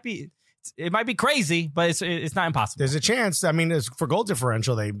 It might be crazy, but it's not impossible. There's a chance. I mean, for goal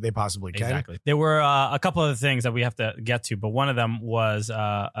differential, they possibly can. Exactly. There were a couple of things that we have to get to, but one of them was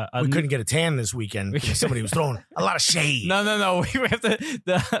we couldn't get a tan this weekend because somebody was throwing a lot of shade. No. We have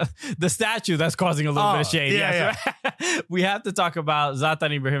the statue that's causing a little bit of shade. Yeah. We have to talk about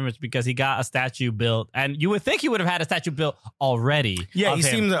Zlatan Ibrahimovic because he got a statue built, and you would think he would have had a statue built already. Yeah, he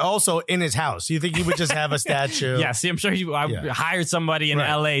seemed also in his house. You think he would just have a statue? Yeah, see, I'm sure he hired somebody in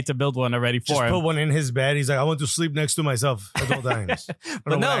LA to build one already for him. Put one in his bed. He's like, I want to sleep next to myself at all times.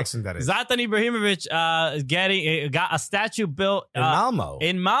 But no, accent that is. Zlatan Ibrahimovic got a statue built in Malmo.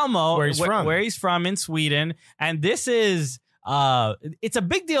 In Malmo, where he's from in Sweden, and this is it's a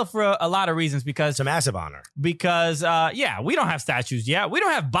big deal for a lot of reasons because It's a massive honor. Because we don't have statues yet. We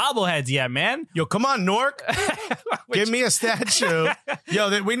don't have bobbleheads yet, man. Yo, come on, Newark. Give me a statue.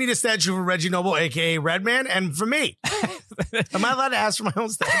 Yo, we need a statue for Reggie Noble, a.k.a. Redman, and for me. Am I allowed to ask for my own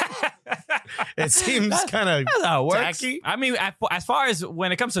statue? It seems kind of tacky. I mean, as far as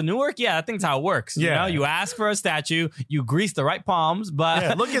when it comes to Newark, I think that's how it works. Yeah. You know, you ask for a statue, you grease the right palms,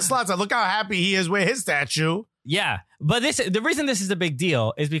 but Look at Slots. Look how happy he is with his statue. yeah. But the reason this is a big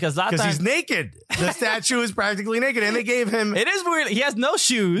deal is because He's naked. The statue is practically naked, and they gave him. It is weird. He has no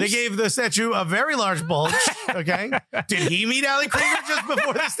shoes. They gave the statue a very large bulge. Okay, did he meet Ali Krieger just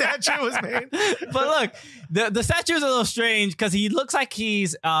before the statue was made? But look, the statue is a little strange because he looks like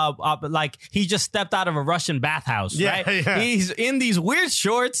he's like he just stepped out of a Russian bathhouse. Yeah, right? yeah. He's in these weird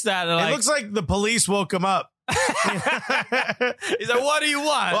shorts that are It looks like the police woke him up. He's like, what do you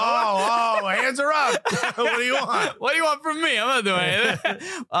want? Oh, hands are up. What do you want? What do you want from me? I'm not doing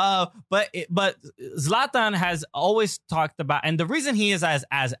it. But Zlatan has always talked about, and the reason he is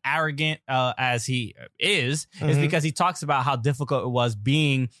as arrogant as he is because he talks about how difficult it was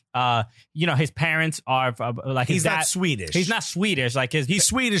being, his parents are like his He's dad, not Swedish. He's not Swedish. Like he's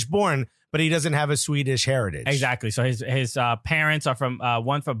Swedish born, but he doesn't have a Swedish heritage. Exactly. So his parents are from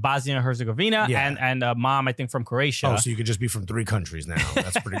one from Bosnia and Herzegovina and mom, I think, from Croatia. Oh, so you could just be from 3 countries now.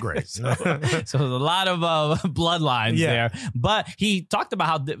 That's pretty great. So there's a lot of bloodlines there. But he talked about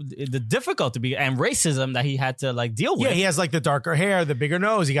how the difficult to be and racism that he had to deal with. Yeah, he has the darker hair, the bigger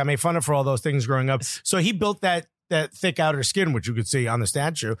nose. He got made fun of for all those things growing up. So he built that thick outer skin, which you could see on the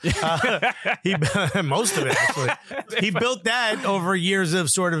statue. He most of it, actually. He built that over years of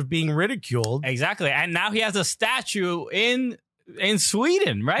sort of being ridiculed. Exactly. And now he has a statue in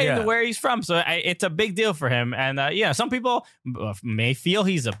Sweden, right? Yeah. Where he's from. So it's a big deal for him. And some people may feel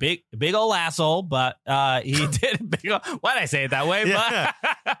he's a big old asshole, but he did a big old, why'd I say it that way? Yeah.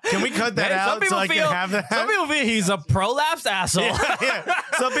 But can we cut that out so I can have that? Some people feel he's a prolapsed asshole. Yeah.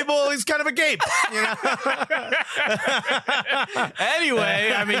 Some people, he's kind of a gape.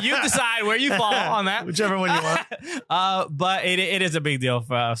 Anyway, I mean, you decide where you fall on that. Whichever one you want. But it is a big deal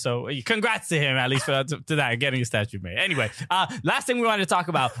for us. So congrats to him, at least to that, getting a statue made. Anyway, last thing we wanted to talk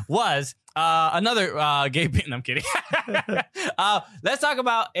about was another gay beat. No, I'm kidding. Let's talk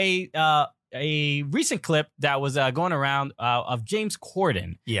about a recent clip that was going around of James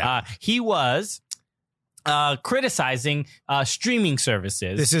Corden. Yeah. He was criticizing streaming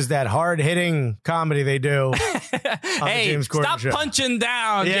services. This is that hard-hitting comedy they do on the James Corden stop show. punching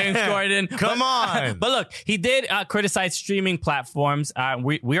down, James Corden. Come on. But look, he did criticize streaming platforms.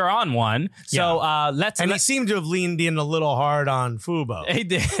 We are on one. So he seemed to have leaned in a little hard on Fubo. He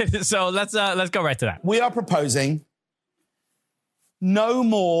did. So let's go right to that. We are proposing no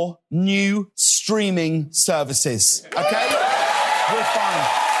more new streaming services. Okay? We're fine.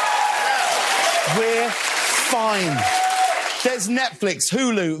 We're fine. There's Netflix,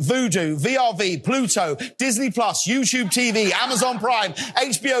 Hulu, Vudu, VRV, Pluto, Disney Plus, YouTube TV, Amazon Prime,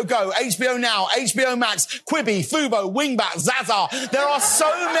 HBO Go, HBO Now, HBO Max, Quibi, Fubo, Wingbat, Zaza. There are so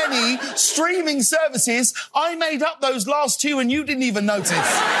many streaming services. I made up those last 2 and you didn't even notice.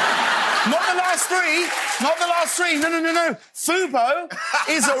 Not the last 3. Not the last 3. No. Fubo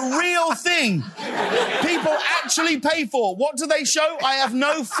is a real thing. People actually pay for. What do they show? I have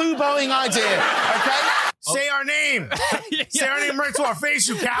no Fuboing idea. Okay? Say our name. Say our name right to our face,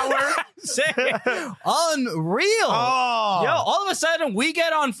 you coward. Unreal. Oh. Yo, all of a sudden we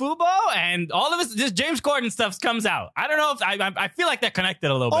get on Fubo and all of us, this James Corden stuff comes out. I don't know if I feel like they're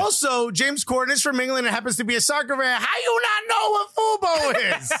connected a little bit. Also, James Corden is from England and happens to be a soccer fan. How you not know what Fubo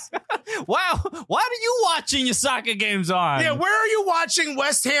is? Wow. What are you watching your soccer games on? Yeah, where are you watching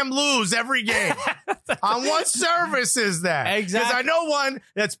West Ham lose every game? On what service is that? Exactly. Because I know one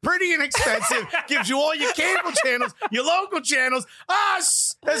that's pretty inexpensive, gives you all your cable channels, your local channels,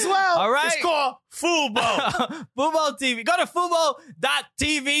 us as well. All right. It's called Fubo. Fubo TV. Go to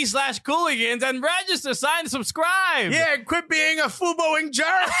fubo.tv/Cooligans and register, sign, subscribe. Yeah, quit being a Fuboing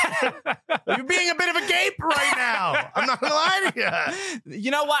jerk. You're being a bit of a gape right now. I'm not going to lie to you.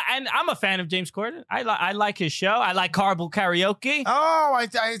 You know what? And I'm a fan of James Corden. I like his show. I like Carpool Karaoke. Oh,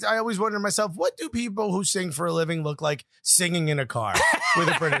 I always wonder to myself, what do people who sing for a living look like singing in a car with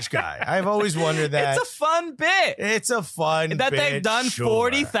a British guy? I've always wondered that. It's a fun bit. It's a fun that bit, they've done sure.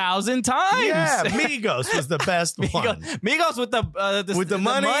 40,000 times. Yeah, Migos was the best one. Migos with the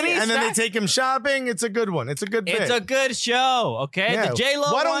money and then they take him shopping. It's a good one. It's a good bit. It's a good show, okay? Yeah. The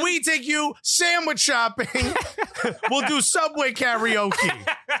J-Lo Why don't one? we take you sandwich shopping? We'll do Subway karaoke.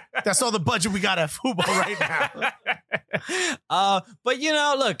 That's all the budget we got at Fubo right now. But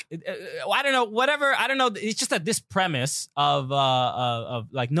look, I don't know, whatever. I don't know. It's just that this premise of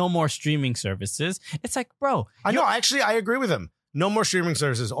like no more streaming services. It's like, bro, I know. Actually, I agree with him. No more streaming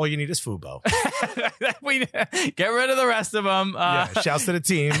services. All you need is Fubo. Get rid of the rest of them. Shouts to the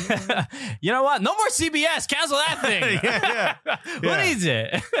team. You know what? No more CBS. Cancel that thing. Who needs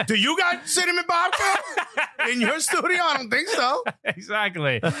it? Do you got cinnamon vodka in your studio? I don't think so.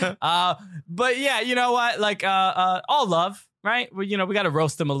 Exactly. But yeah, you know what? Like all love. Right, we got to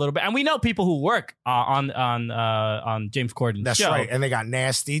roast them a little bit, and we know people who work on James Corden's That's show. right, and they got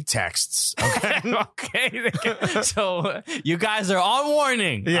nasty texts. Okay, okay. So you guys are on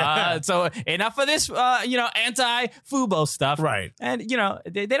warning. Yeah. So enough of this, anti-Fubo stuff. Right, and they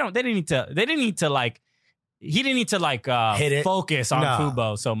didn't need to he didn't need to hit it. Focus on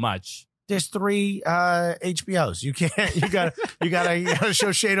Fubo so much. There's 3 HBOs. You can't. You gotta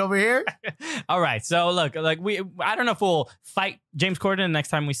show shade over here. All right. So look, I don't know if we'll fight James Corden next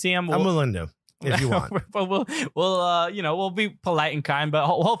time we see him. I'm willing to, if you want. But we'll be polite and kind. But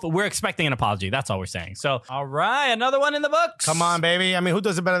hopefully, we're expecting an apology. That's all we're saying. So, all right, another one in the books. Come on, baby. I mean, who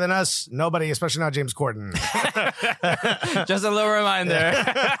does it better than us? Nobody, especially not James Corden. Just a little reminder.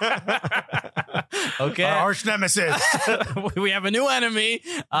 Okay. Our arch nemesis. We have a new enemy,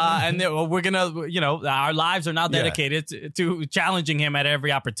 and we're gonna, our lives are now dedicated to challenging him at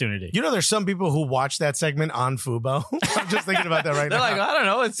every opportunity. There's some people who watch that segment on Fubo. I'm just thinking about that right now. They're like, I don't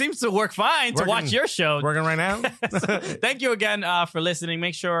know. It seems to work fine to watch your show. Working right now. So, thank you again for listening.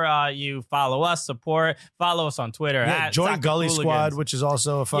 Make sure you follow us, follow us on Twitter. At join Soccer Gully Hooligans. Squad, which is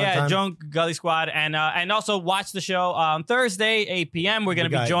also a fun time. Yeah, join Gully Squad, and also watch the show on Thursday, 8 p.m. We're going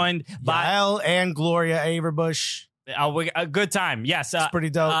to be joined by Yael and Gloria Averbuch. A good time. Yes. It's pretty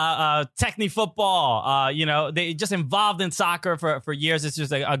dope. Techni football. They just involved in soccer for years. It's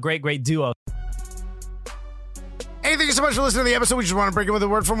just a great duo. Hey, thank you so much for listening to the episode. We just want to break it with a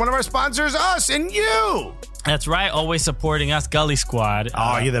word from one of our sponsors, us and you. That's right. Always supporting us, Gully Squad.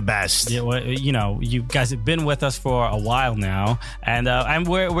 Oh, you're the best. You guys have been with us for a while now, and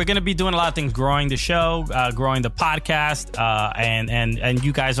we're going to be doing a lot of things, growing the show, growing the podcast, and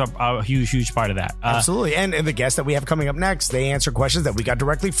you guys are a huge part of that. Absolutely. And the guests that we have coming up next, they answer questions that we got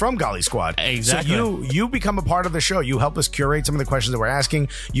directly from Gully Squad. Exactly. So you become a part of the show. You help us curate some of the questions that we're asking.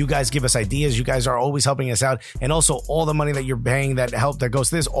 You guys give us ideas. You guys are always helping us out. And also all the money that you're paying that goes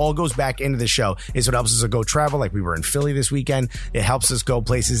to this all goes back into the show. Is what helps us to go travel. Like we were in Philly this weekend. It helps us go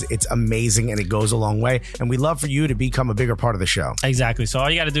places. It's amazing and it goes a long way. And we love for you to become a bigger part of the show. Exactly. So all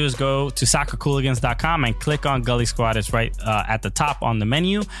you got to do is go to soccercooligans.com and click on Gully Squad. It's right at the top on the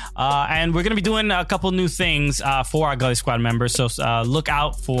menu. And we're going to be doing a couple new things for our Gully Squad members. So look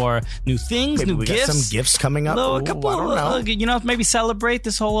out for new things, Maybe new we gifts. Got some gifts coming up. I don't know. Maybe celebrate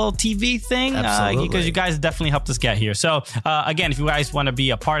this whole TV thing. Absolutely. Because you guys definitely helped us get here. So again, if you guys want to be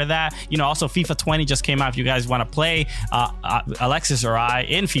a part of that, also FIFA 20 just came out. If you guys want to play Alexis or I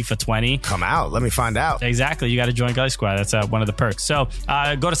in FIFA 20, come out. Let me find out. Exactly. You got to join Gully Squad. That's one of the perks. So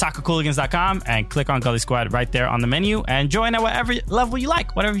go to soccercooligans.com and click on Gully Squad right there on the menu and join at whatever level you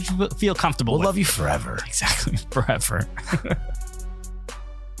like, whatever you feel comfortable with. We'll love you forever. Exactly. Forever.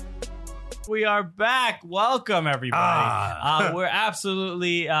 We are back. Welcome, everybody. We're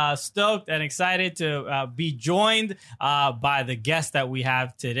absolutely stoked and excited to be joined by the guest that we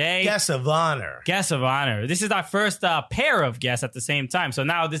have today. Guest of honor. Guest of honor. This is our first pair of guests at the same time. So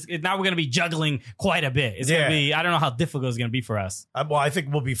now we're going to be juggling quite a bit. It's going to be, I don't know how difficult it's going to be for us. Well, I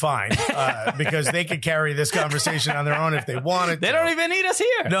think we'll be fine because they could carry this conversation on their own if they wanted to. They don't even need us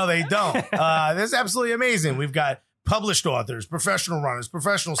here. No, they don't. This is absolutely amazing. We've got published authors, professional runners,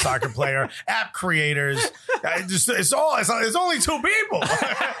 professional soccer player, app creators. It's only 2 people.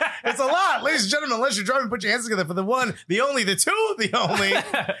 It's a lot. Ladies and gentlemen, unless you're driving, put your hands together for the one, the only, the two, the only,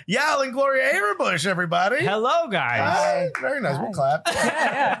 Yael and Gloria Averbuch, everybody. Hello, guys. Hi. Very nice. We'll clap.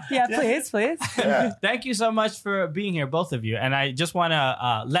 Yeah, please. Yeah. Thank you so much for being here, both of you. And I just want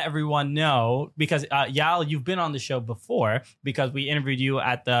to let everyone know, because Yael, you've been on the show before because we interviewed you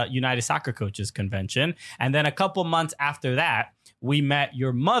at the United Soccer Coaches Convention. And then a couple months after that, we met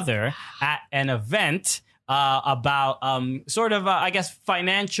your mother at an event about sort of, I guess,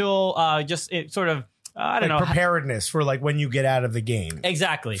 financial, I don't know. Preparedness for like when you get out of the game.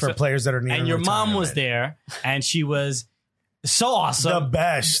 Exactly. For players that are near and your mom was retirement. there and she was so awesome. The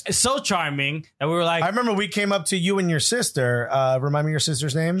best. So charming that we were like, I remember we came up to you and your sister. Remind me your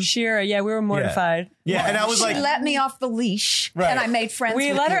sister's name? Shira, yeah, we were mortified. Yeah, and I was she like, let me off the leash, Right. and I made friends We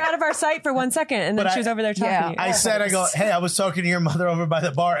with let you. her out of our sight for 1 second, and then But she was over there talking to you. I said, I go, hey, I was talking to your mother over by the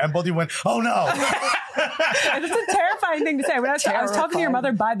bar, and both of you went, oh no. It's a terrifying thing to say. When I was talking to your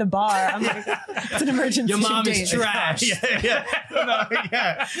mother by the bar, I'm like, it's an emergency. your mom is trash.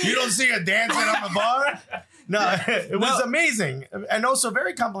 Yeah. You don't see her dancing on the bar? No, it was amazing. And also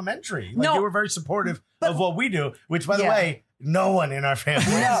very complimentary. Like, you were very supportive of what we do, which, by the way, no one in our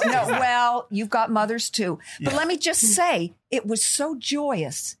family. No. Well, you've got mothers too. But let me just say, it was so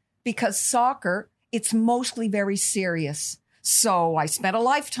joyous because soccer, it's mostly very serious. So I spent a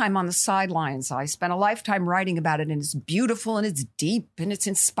lifetime on the sidelines. I spent a lifetime writing about it, and it's beautiful and it's deep and it's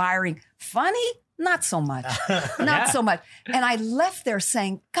inspiring. Funny? Not so much. Not so much. And I left there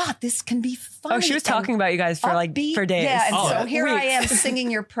saying, God, this can be funny. Oh, she was talking about you guys for upbeat. for days. Yeah, and so Weeks. here I am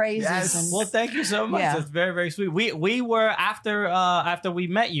singing your praises. Yes. And, Well, thank you so much. Yeah. That's very, very sweet. We were after we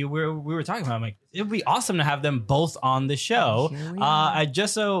met you, we were talking about, I'm like, it would be awesome to have them both on the show. I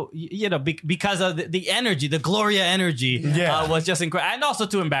just so because of the energy, the Gloria energy was just incredible, and also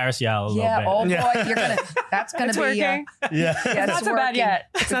to embarrass Yael a little bit. Oh boy, you're gonna. That's gonna It's be. working. It's not so bad working. yet.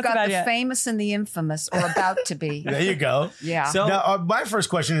 It's We've not so got bad the yet. famous and the infamous, or about to be. There you go. Yeah. So Now, my first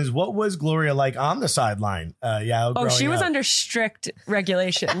question is, what was Gloria like on the sideline? Oh, she was up? under strict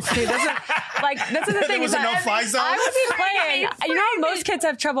regulations. Dude, that's the There thing. was is a that no-fly zone? I would be playing. You know, how most kids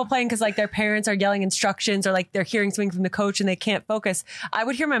have trouble playing because like their parents are yelling instructions or like they're hearing something from the coach and they can't focus. I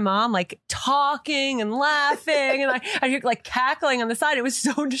would hear my mom like talking and laughing, and I'd hear like cackling on the side. It was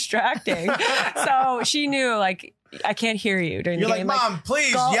so distracting. So she knew like, I can't hear you during You're the like, game. Mom,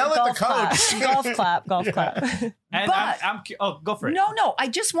 please yell at the coach. Golf clap. and But- I'm go for it. No, I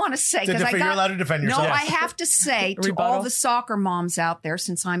just want to say because I got. You're allowed to defend yourself. No, I have to say to Rebuttal. all the soccer moms out there,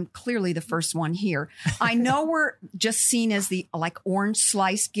 since I'm clearly the first one here, I know we're just seen as the like orange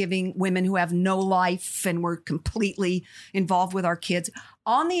slice giving women who have no life and we're completely involved with our kids.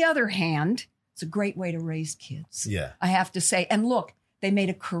 On the other hand, it's a great way to raise kids. Yeah. I have to say. And look, they made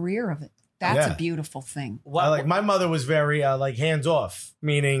a career of it. That's a beautiful thing. My mother was very like hands off,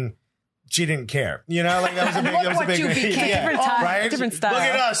 meaning she didn't care. You know, like that was a big. Look that was what a big you became. yeah, Different time, right? different style. Look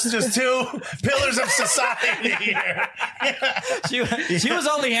at us, just two pillars of society here. She was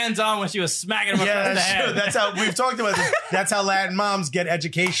only hands on when she was smacking him across the that's head. true. That's how we've talked about this. That's how Latin moms get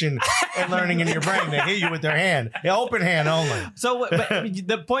education and learning in your brain. They hit you with their hand, open hand only. So, but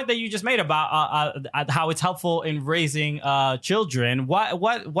the point that you just made about how it's helpful in raising children, what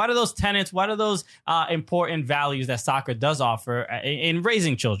are those tenets? What are those important values that soccer does offer in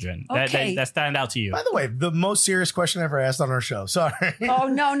raising children that stand out to you? By the way, the most serious question I ever asked on our show. Sorry. Oh,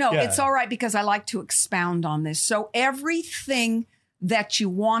 no. Yeah. It's all right because I like to expound on this. So everything that you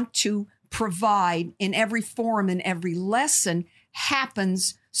want to provide in every forum, in every lesson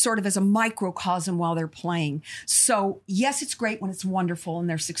happens sort of as a microcosm while they're playing. So yes, it's great when it's wonderful and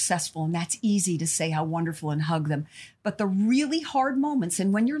they're successful, and that's easy to say how wonderful and hug them. But the really hard moments,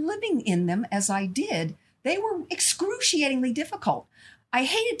 and when you're living in them, as I did, they were excruciatingly difficult. I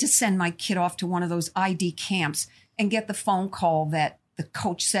hated to send my kid off to one of those ID camps and get the phone call that the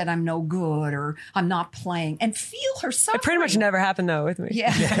coach said I'm no good or I'm not playing, and feel her suffering. It pretty much never happened though with me.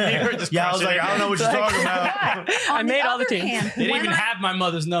 Yeah. Yeah, I was like, I don't know what you're talking about. I made all the teams. They didn't even have my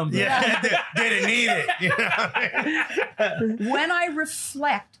mother's number. Yeah, didn't need it. You know? When I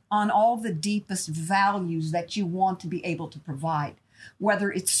reflect on all the deepest values that you want to be able to provide,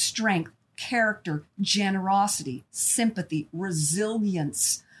 whether it's strength, character, generosity, sympathy,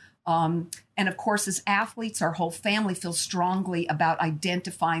 resilience, and of course, as athletes, our whole family feels strongly about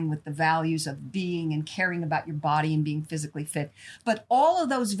identifying with the values of being and caring about your body and being physically fit. But all of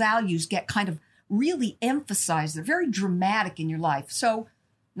those values get kind of really emphasized. They're very dramatic in your life. So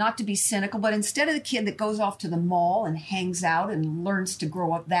not to be cynical, but instead of the kid that goes off to the mall and hangs out and learns to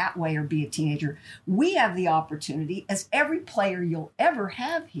grow up that way or be a teenager, we have the opportunity, as every player you'll ever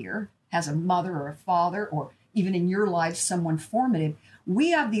have here has a mother or a father, or even in your life, someone formative.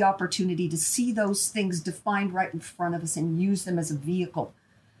 We have the opportunity to see those things defined right in front of us and use them as a vehicle.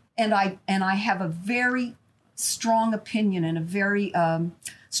 And I have a very strong opinion and a very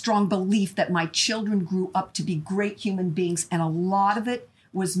strong belief that my children grew up to be great human beings, and a lot of it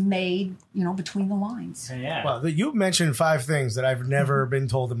was made, between the lines. Yeah. Well, you mentioned 5 things that I've never been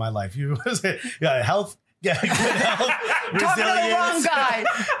told in my life. You health. Yeah, good health, Talking to the wrong guy.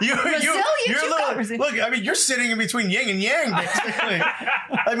 You're a Look, I mean, you're sitting in between yin and yang, basically.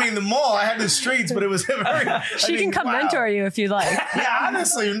 I mean, the mall, I had the streets, but it was very... She can come mentor you if you'd like. Yeah,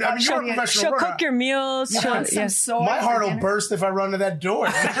 honestly. I mean, you're a professional She'll runner. cook your meals. My heart will burst if I run to that door.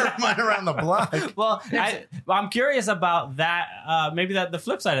 Never mind around the block. Well, I'm curious about that. Maybe the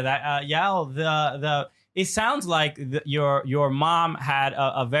flip side of that, Yael. It sounds like your mom had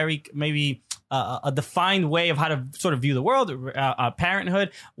a very maybe a defined way of how to sort of view the world,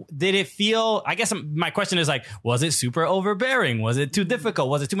 parenthood. Did it feel? I guess my question is like, was it super overbearing? Was it too difficult?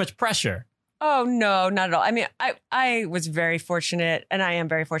 Was it too much pressure? Oh, no, not at all. I mean, I was very fortunate, and I am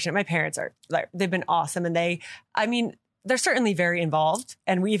very fortunate. My parents are they've been awesome, and they're certainly very involved.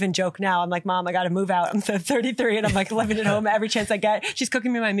 And we even joke now. I'm like, Mom, I got to move out. I'm 33 and I'm like living at home every chance I get. She's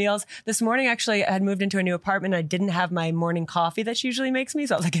cooking me my meals. This morning, actually, I had moved into a new apartment. I didn't have my morning coffee that she usually makes me.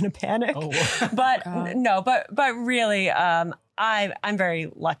 So I was like in a panic. Oh, but no, but really, I'm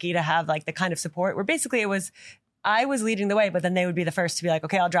very lucky to have like the kind of support where basically I was leading the way, but then they would be the first to be like,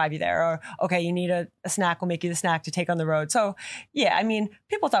 okay, I'll drive you there. Or, okay, you need a snack. We'll make you the snack to take on the road. So yeah, I mean,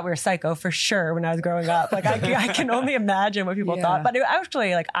 people thought we were psycho for sure when I was growing up. Like I can only imagine what people thought, but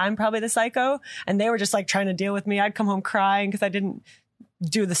actually like, I'm probably the psycho and they were just like trying to deal with me. I'd come home crying because I didn't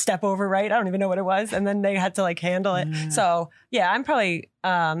do the step over right. I don't even know what it was. And then they had to like handle it. So yeah, I'm probably,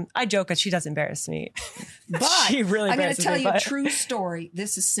 I joke that she does embarrass me. But she really I'm going to tell you a true story.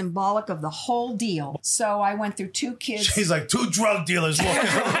 This is symbolic of the whole deal. So I went through 2 kids. She's like 2 drug dealers walking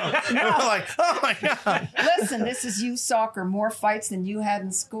around. We're like, oh my God. Listen, this is youth soccer. More fights than you had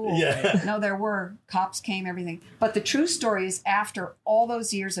in school. Yeah. No, there were. Cops came, everything. But the true story is after all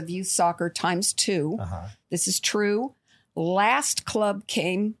those years of youth soccer times 2, this is true. Last club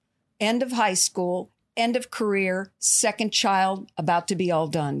came, end of high school, end of career, second child, about to be all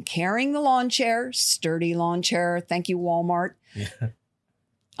done. Carrying the lawn chair, sturdy lawn chair. Thank you, Walmart. Yeah.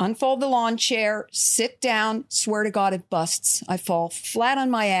 Unfold the lawn chair, sit down. Swear to God, it busts. I fall flat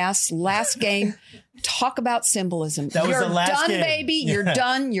on my ass. Last game. Talk about symbolism. That was You're the last done, game. baby. You're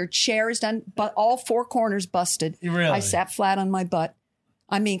done. Your chair is done. But all 4 corners busted. Really? I sat flat on my butt.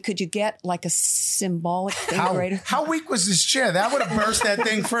 I mean, could you get like a symbolic thing greater? How weak was this chair? That would have burst that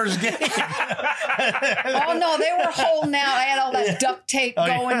thing first game. Oh, no, they were holding out. I had all that duct tape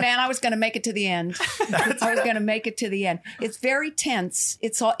going, man. I was going to make it to the end. I was going to make it to the end. It's very tense.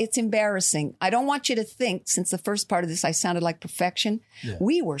 It's embarrassing. I don't want you to think, since the first part of this, I sounded like perfection. Yeah.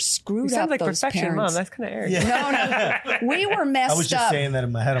 We were screwed up, like those perfection, parents. Mom. That's kind of arrogant. No. We were messed up. I was just saying that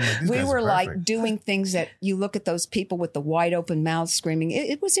in my head. I'm like, these we guys were are like perfect. doing things that you look at those people with the wide open mouths screaming.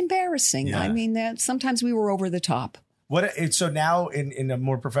 It was embarrassing. Yeah. I mean, sometimes we were over the top. So now in a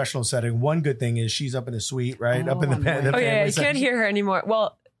more professional setting, one good thing is she's up in the suite, right? Up in the Oh yeah, you section. can't hear her anymore.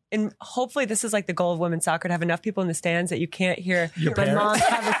 Well, and hopefully this is like the goal of women's soccer, to have enough people in the stands that you can't hear my mom's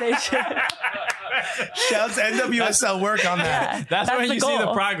conversation. Shouts to NWSL work on that. Yeah, That's when the you goal. see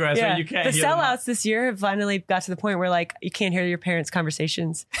the progress. Yeah. When you can't the hear them. sellouts this year have finally got to the point where like you can't hear your parents'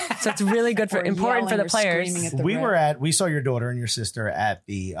 conversations. So it's really good Or important for the yelling or players. screaming at the ref. We saw your daughter and your sister at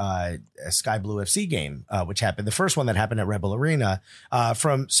the Sky Blue FC game, which happened, the first one that happened at Red Bull Arena.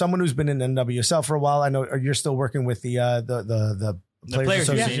 From someone who's been in NWSL for a while, I know you're still working with the Players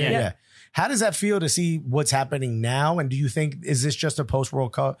Association. Yeah. How does that feel to see what's happening now? And do you think, is this just a post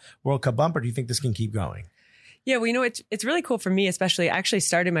World Cup bump, or do you think this can keep going? Yeah, well, it's really cool for me, especially. I actually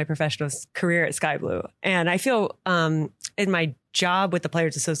started my professional career at Sky Blue, and I feel in my job with the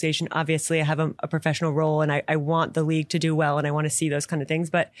Players Association, obviously I have a professional role, and I want the league to do well, and I want to see those kind of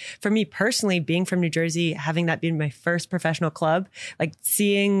things. But for me personally, being from New Jersey, having that be my first professional club, like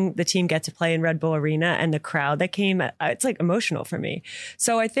seeing the team get to play in Red Bull Arena and the crowd that came, it's like emotional for me.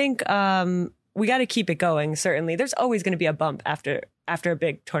 So I think we got to keep it going. Certainly, there's always going to be a bump after a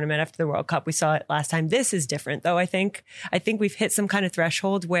big tournament, after the World Cup. We saw it last time. This is different, though. I think we've hit some kind of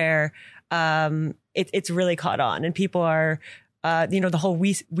threshold where it's really caught on, and people are, the whole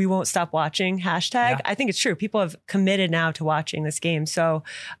we won't stop watching hashtag. Yeah. I think it's true. People have committed now to watching this game. So,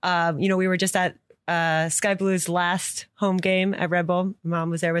 we were just at Sky Blue's last home game at Red Bull. Mom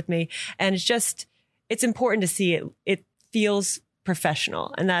was there with me, and it's important to see it. It feels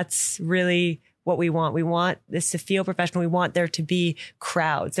professional, and that's really what we want. We want this to feel professional. We want there to be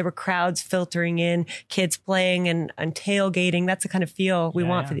crowds. There were crowds filtering in, kids playing and tailgating. That's the kind of feel we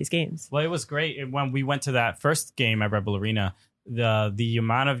want for these games. Well, it was great when we went to that first game at Red Bull Arena. The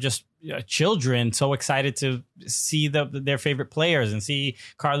amount of just children so excited to see their favorite players and see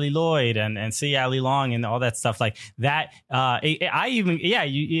Carly Lloyd and see Ali Long and all that stuff like that.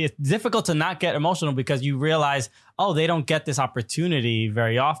 It's difficult to not get emotional because you realize, oh, they don't get this opportunity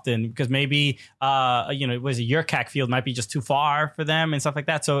very often because maybe, it was a Yurkak field might be just too far for them and stuff like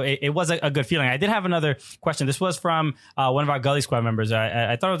that. So it was a good feeling. I did have another question. This was from one of our Gully Squad members.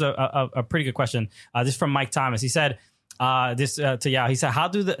 I thought it was a pretty good question. This is from Mike Thomas. He said, to Yael, he said, how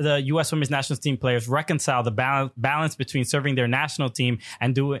do the U.S. women's national team players reconcile the balance between serving their national team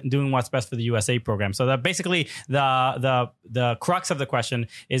and doing what's best for the USA program? So that basically the crux of the question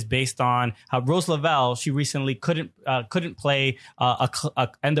is based on how Rose Lavelle, she recently couldn't play a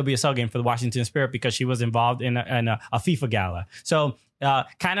NWSL game for the Washington Spirit because she was involved in a FIFA gala. So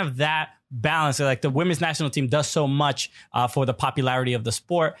kind of that balance, like the women's national team does so much for the popularity of the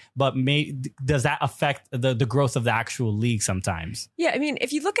sport, but does that affect the growth of the actual league sometimes? Yeah, I mean,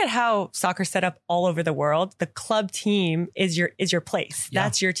 if you look at how soccer's set up all over the world, the club team is your place. Yeah.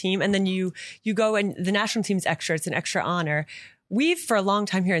 That's your team. And then you go and the national team's extra. It's an extra honor. We've, for a long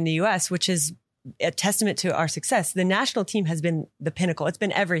time here in the US, which is a testament to our success, the national team has been the pinnacle. It's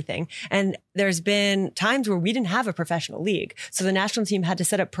been everything. And there's been times where we didn't have a professional league. So the national team had to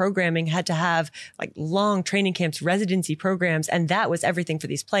set up programming, had to have like long training camps, residency programs. And that was everything for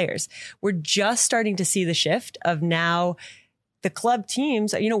these players. We're just starting to see the shift of now the club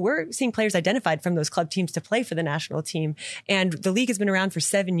teams, we're seeing players identified from those club teams to play for the national team. And the league has been around for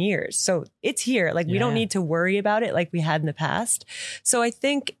 7 years. So it's here. Like, we don't need to worry about it like we had in the past. So I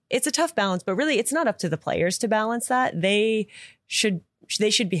think it's a tough balance, but really it's not up to the players to balance that. They should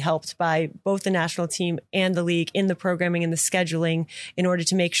be helped by both the national team and the league in the programming and the scheduling in order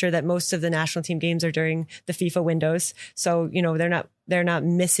to make sure that most of the national team games are during the FIFA windows. So, they're not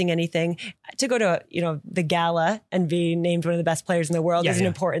missing anything. To go to, the gala and be named one of the best players in the world is an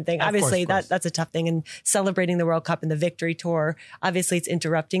important thing. Obviously, that's a tough thing. And celebrating the World Cup and the victory tour, obviously it's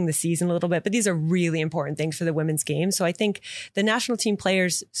interrupting the season a little bit, but these are really important things for the women's game. So I think the national team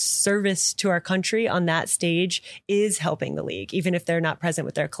players' service to our country on that stage is helping the league, even if they're not present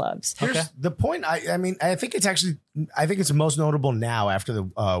with their clubs. Here's the point. I think it's most notable now after the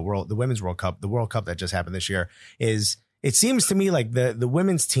Women's World Cup, the World Cup that just happened this year, is it seems to me like the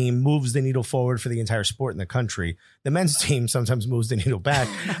women's team moves the needle forward for the entire sport in the country. The men's team sometimes moves the needle back.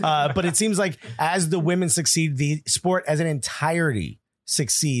 But it seems like as the women succeed, the sport as an entirety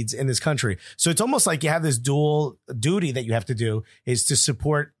succeeds in this country. So it's almost like you have this dual duty that you have to do is to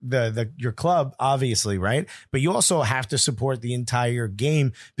support your club, obviously, right? But you also have to support the entire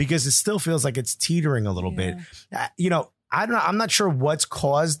game because it still feels like it's teetering a little bit. I don't know. I'm not sure what's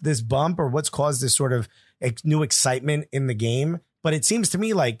caused this bump or what's caused this sort of new excitement in the game. But it seems to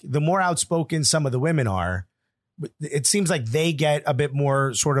me like the more outspoken some of the women are, it seems like they get a bit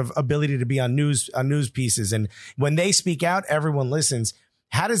more sort of ability to be on news pieces. And when they speak out, everyone listens.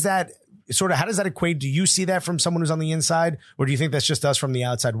 How does that equate? Do you see that from someone who's on the inside, or do you think that's just us from the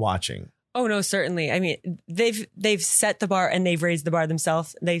outside watching? Oh, no, certainly. I mean, they've set the bar and they've raised the bar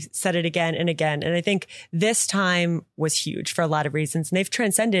themselves. They've set it again and again. And I think this time was huge for a lot of reasons. And they've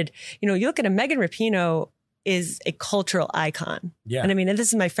transcended, you look at Megan Rapinoe is a cultural icon. Yeah. And I mean, and this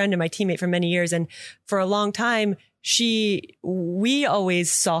is my friend and my teammate for many years. And for a long time, we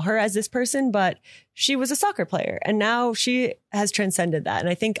always saw her as this person, but she was a soccer player. And now she has transcended that. And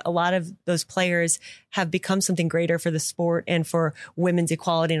I think a lot of those players have become something greater for the sport and for women's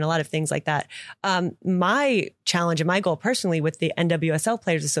equality and a lot of things like that. My challenge and my goal personally with the NWSL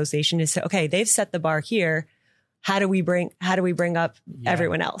Players Association is to, okay, they've set the bar here. How do we bring up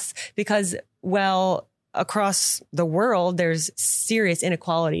everyone else? Because, across the world, there's serious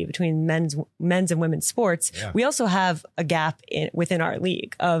inequality between men's and women's sports. Yeah. We also have a gap within our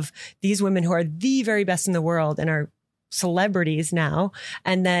league of these women who are the very best in the world and are celebrities now.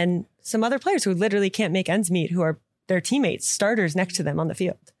 And then some other players who literally can't make ends meet, who are their teammates, starters next to them on the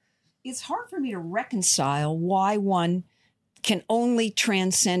field. It's hard for me to reconcile why one can only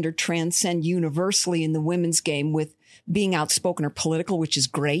transcend universally in the women's game with being outspoken or political, which is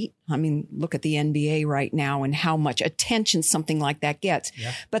great. I mean, look at the NBA right now and how much attention something like that gets.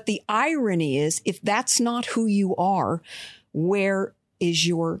 Yeah. But the irony is, if that's not who you are, where is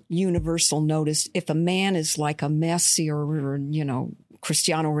your universal notice? If a man is like a Messi or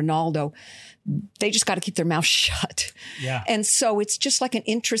Cristiano Ronaldo, they just got to keep their mouth shut. Yeah. And so it's just like an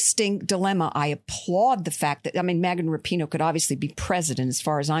interesting dilemma. I applaud the fact that, Megan Rapinoe could obviously be president as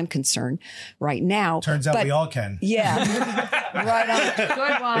far as I'm concerned right now. Turns out we all can. Yeah. Right on.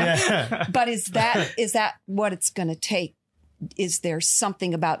 Good one. Yeah. But is that what it's going to take is there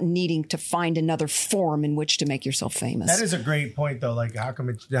something about needing to find another form in which to make yourself famous? That is a great point, though. Like, how come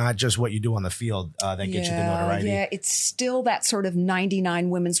it's not just what you do on the field that gets you the notoriety? Yeah, it's still that sort of 99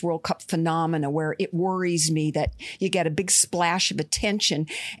 Women's World Cup phenomena where it worries me that you get a big splash of attention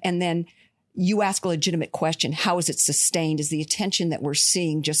and then you ask a legitimate question. How is it sustained? Is the attention that we're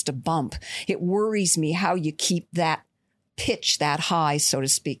seeing just a bump? It worries me how you keep that pitch that high, so to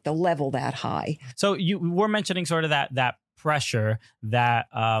speak, the level that high. So you were mentioning sort of that pressure that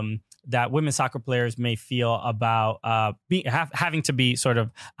that women's soccer players may feel about having to be sort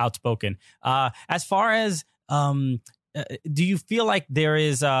of outspoken. As far as do you feel like there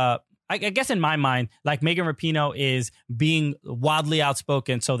is I guess in my mind, like Megan Rapinoe is being wildly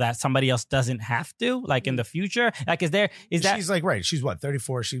outspoken so that somebody else doesn't have to, like in the future. Like, is that she's like, right? She's what,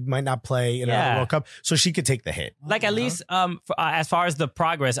 34? She might not play in another World Cup, so she could take the hit. Like at least as far as the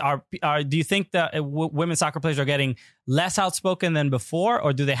progress, do you think that women's soccer players are getting less outspoken than before,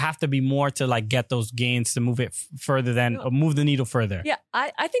 or do they have to be more to like get those gains to move it further or move the needle further? Yeah,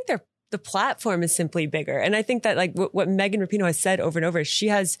 I think the platform is simply bigger. And I think that like what Megan Rapinoe has said over and over is she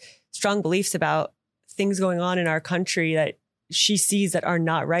has strong beliefs about things going on in our country that she sees that are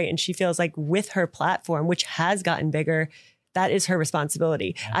not right. And she feels like with her platform, which has gotten bigger, that is her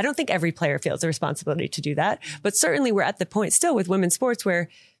responsibility. Yeah. I don't think every player feels the responsibility to do that. But certainly we're at the point still with women's sports where,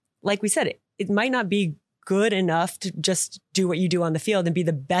 like we said, it might not be good enough to just do what you do on the field and be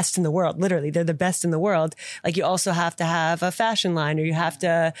the best in the world. Literally, they're the best in the world. Like you also have to have a fashion line, or you have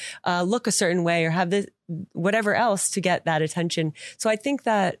to look a certain way, or have this whatever else to get that attention. So I think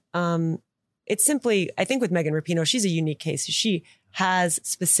that it's simply, I think with Megan Rapinoe, she's a unique case. She has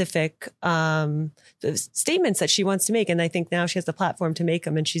specific statements that she wants to make, and I think now she has the platform to make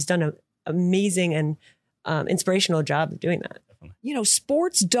them, and she's done an amazing and inspirational job of doing that. You know,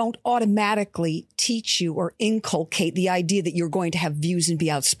 sports don't automatically teach you or inculcate the idea that you're going to have views and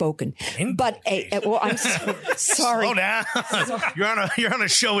be outspoken. But well, I'm sorry. Slow down. You're on a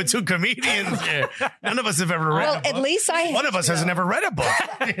show with two comedians here. None of us have ever read a book. At least one of us has never read a book.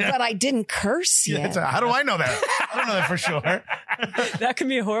 But I didn't curse yet. How do I know that? I don't know that for sure. That could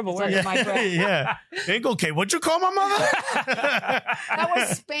be a horrible word. Yeah. Inculcate. What'd you call my mother? That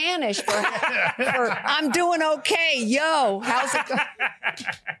was Spanish for I'm doing okay. Yo, how's it going?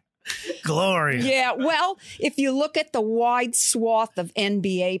 Gloria. Yeah, well, if you look at the wide swath of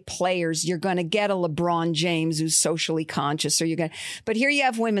NBA players, you're going to get a LeBron James who's socially conscious, but here you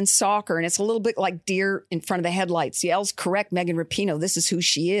have women's soccer, and it's a little bit like deer in front of the headlights. Yael's correct, Megan Rapinoe, this is who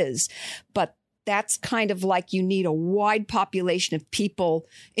she is. But that's kind of like you need a wide population of people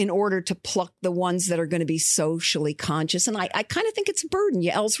in order to pluck the ones that are going to be socially conscious. And I kind of think it's a burden.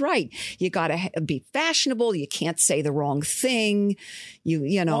 Yael's right. You got to be fashionable. You can't say the wrong thing.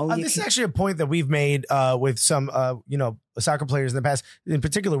 You know. Well, this is actually a point that we've made with some, soccer players in the past, in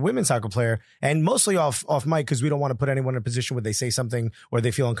particular women's soccer player, and mostly off mic because we don't want to put anyone in a position where they say something or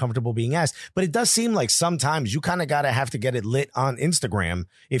they feel uncomfortable being asked. But it does seem like sometimes you kind of have to get it lit on Instagram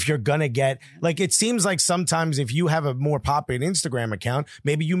if you're going to get, like, it seems like sometimes if you have a more popular Instagram account,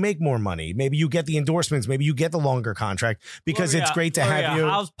 maybe you make more money. Maybe you get the endorsements. Maybe you get the longer contract because it's great to have you.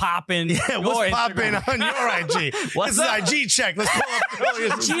 How's popping? Yeah, what's popping on your IG? This is IG check. Let's pull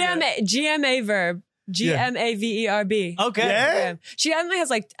up. GMA verb. GMAVERB. Okay. Yeah? She only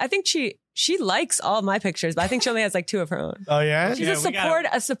has I think she likes all my pictures, but I think she only has 2 of her own. Oh yeah? She's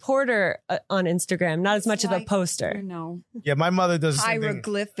a supporter on Instagram, not as much of a poster. No. Yeah, my mother does the same thing.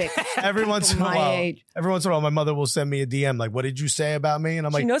 Hieroglyphic. Every once in a while, my mother will send me a DM like, "What did you say about me?" And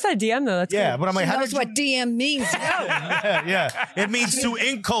I'm like, she knows how to DM though. That's yeah, good. but I'm like, She how knows did what DM means. yeah, it means to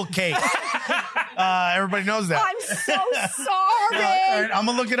inculcate. Everybody knows that. I'm so sorry. All right, I'm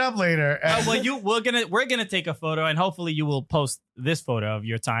gonna look it up later. We're gonna take a photo, and hopefully you will post this photo of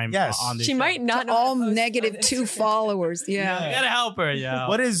your time. Yes. On this she show. might not know all -2 followers. Yeah. You gotta help her. Yeah.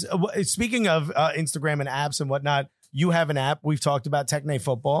 Speaking of Instagram and apps and whatnot, you have an app. We've talked about Techne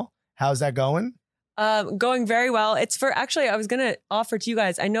Football. How's that going? Going very well. It's for actually, I was going to offer to you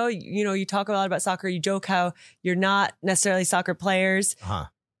guys. I know, you talk a lot about soccer. You joke how you're not necessarily soccer players. Uh-huh.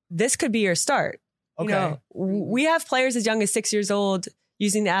 This could be your start. Okay. We have players as young as 6 years old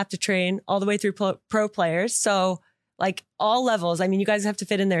using the app to train all the way through pro players. So all levels. I mean, you guys have to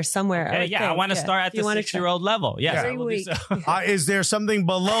fit in there somewhere. I want to start at the 6-year-old level. Yes. Every week. Is there something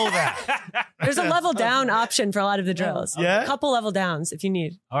below that? There's a level down option for a lot of the drills. Yeah. A couple level downs if you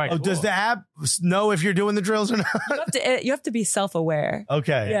need. All right. Cool. Does the app know if you're doing the drills or not? You have to be self-aware.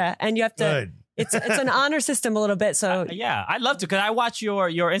 Okay. Yeah. And you have to. Good. It's an honor system a little bit. So yeah, I'd love to, because I watch your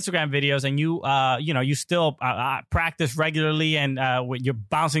Instagram videos, and you still practice regularly, and you're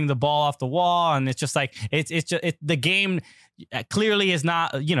bouncing the ball off the wall, and it's just it's the game. clearly is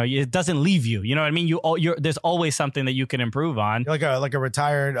not, it doesn't leave you. You know what I mean? There's always something that you can improve on. Like a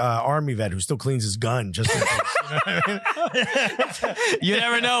retired Army vet who still cleans his gun just in case. You know what I mean? You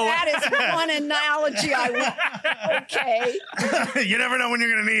never know. That is one analogy okay. You never know when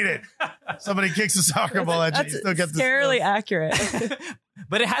you're going to need it. Somebody kicks a soccer ball at you. You still get the scarily accurate.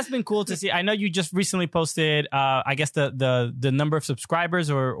 But it has been cool to see. I know you just recently posted, I guess the number of subscribers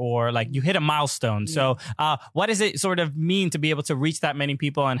or like you hit a milestone. So what does it sort of mean to be able to reach that many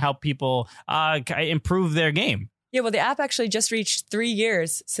people and help people improve their game? Yeah, well, the app actually just reached 3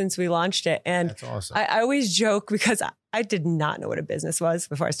 years since we launched it. And That's awesome. I always joke because I did not know what a business was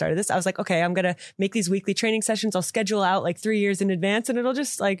before I started this. I was like, okay, I'm going to make these weekly training sessions. I'll schedule out like 3 years in advance and it'll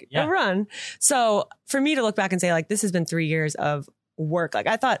just it'll run. So for me to look back and say like, this has been 3 years of work. Like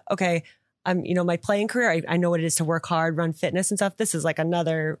I thought, okay, I'm, my playing career, I know what it is to work hard, run fitness and stuff. This is like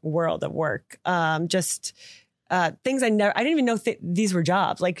another world of work. Things I didn't even know these were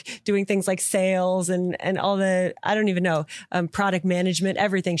jobs, like doing things like sales and all the, I don't even know, product management,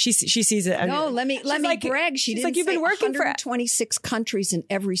 everything. She sees it. No, let me brag. She's like, you've been working for 126 countries in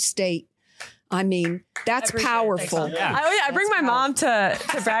every state. I mean, that's powerful. Yeah. I bring my mom to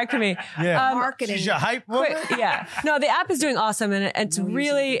brag for me. Yeah. Marketing. She's a hype woman. Yeah. No, the app is doing awesome. And it's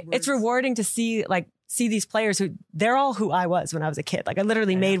really, it's rewarding to see these players who they're all who I was when I was a kid. Like I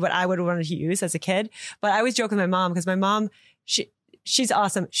literally made what I would have wanted to use as a kid. But I always joke with my mom because my mom, she's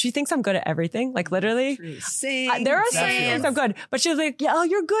awesome. She thinks I'm good at everything. Like literally, there are some things I'm good, but she's like, "Yeah,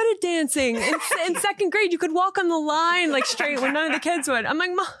 you're good at dancing." In second grade, you could walk on the line like straight when none of the kids would. I'm like,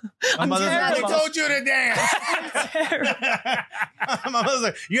 "Mom, I'm terrible." They told you to dance. My mother's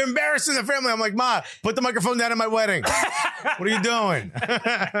like, "You're embarrassing the family." I'm like, "Ma, put the microphone down at my wedding. What are you doing?"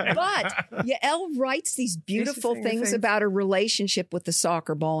 But Yael writes these beautiful things about her relationship with the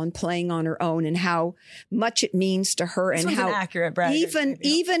soccer ball and playing on her own and how much it means to her and how accurate, Brad.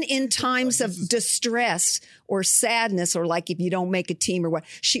 Even in times of distress or sadness, or like if you don't make a team or what,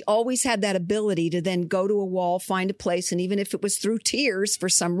 she always had that ability to then go to a wall, find a place. And even if it was through tears for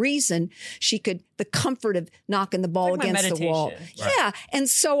some reason, she could, the comfort of knocking the ball like against the wall. Right. Yeah. And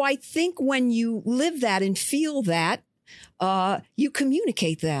so I think when you live that and feel that, you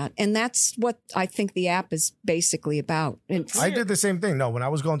communicate that. And that's what I think the app is basically about. And I did the same thing. No, when I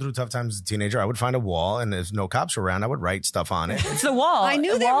was going through tough times as a teenager, I would find a wall and there's no cops around. I would write stuff on it. It's the wall. I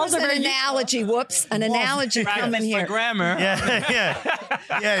knew there was an analogy. Whoops. An analogy coming here. Grammar.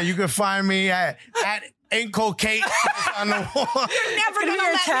 Yeah. You could find me at inculcate on the wall. You're never It's going to gonna be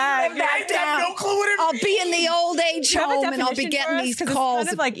your let tag. me live that down. No clue what it I'll be in the old age home and I'll be getting these calls. It's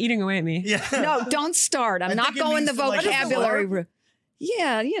kind of like eating away at me. Yeah. No, don't start. I'm not think it going the means to, like, vocabulary. absorb.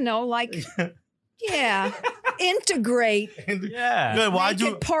 Yeah, like, integrate. Yeah. Good. Well, Make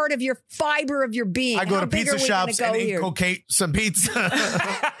it part of your fiber of your being. I go How to big pizza are we shops gonna and go here? inculcate some pizza.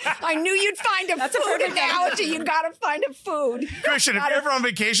 I knew you'd find a food analogy. You got to find a food. Christian, if you're ever on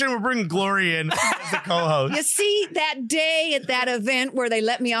vacation, we're bringing Gloria in as the co-host. You see, that day at that event where they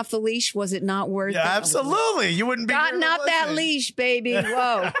let me off the leash, was it not worth it? Yeah, absolutely. You wouldn't be Gotten here out that listening. leash, baby.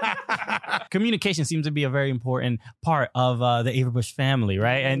 Whoa. Communication seems to be a very important part of the Averbuch family,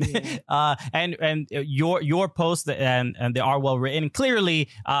 right? And your post and they are well written. Clearly,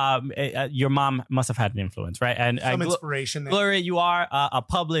 your mom must have had an influence, right? And Some inspiration there. Gloria, you are a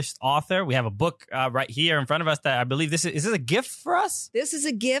published author. We have a book right here in front of us that I believe is this a gift for us? This is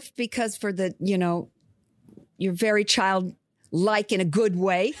a gift because for the, you're very childlike in a good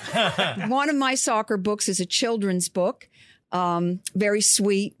way. One of my soccer books is a children's book. Very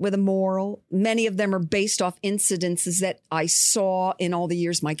sweet with a moral. Many of them are based off incidences that I saw in all the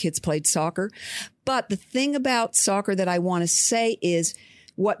years my kids played soccer. But the thing about soccer that I want to say is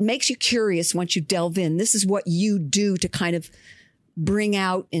what makes you curious once you delve in. This is what you do to kind of bring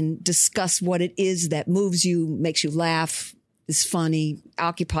out and discuss what it is that moves you, makes you laugh, is funny,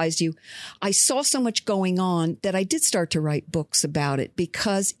 occupies you. I saw so much going on that I did start to write books about it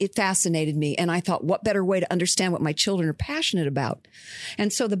because it fascinated me. And I thought, what better way to understand what my children are passionate about?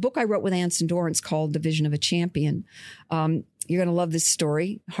 And so the book I wrote with Anson Dorrance called The Vision of a Champion. You're going to love this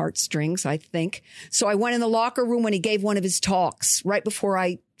story, heartstrings, I think. So I went in the locker room when he gave one of his talks right before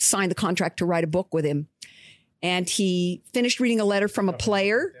I signed the contract to write a book with him. And he finished reading a letter from a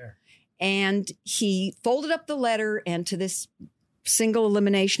player. And he folded up the letter, and to this single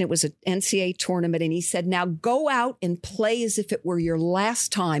elimination, it was an NCAA tournament. And he said, now go out and play as if it were your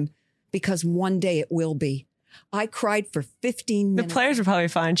last time, because one day it will be. I cried for 15 minutes. The players were probably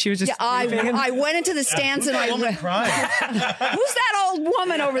fine. She was just. Yeah, I went into the stands and I went, who's that old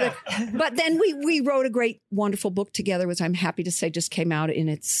woman over there? But then we wrote a great, wonderful book together, which I'm happy to say just came out in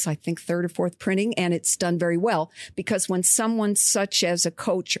its, I think, third or fourth printing. And it's done very well because when someone such as a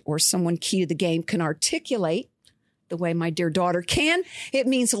coach or someone key to the game can articulate the way my dear daughter can, it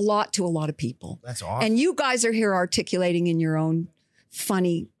means a lot to a lot of people. That's awesome. And you guys are here articulating in your own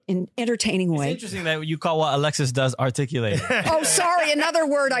funny and entertaining way. It's interesting that you call what Alexis does articulating. Oh, sorry. Another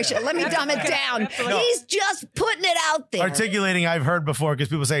word let me dumb it down. No. He's just putting it out there. Articulating, I've heard before because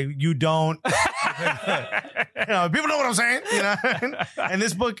people say you don't. People know what I'm saying. And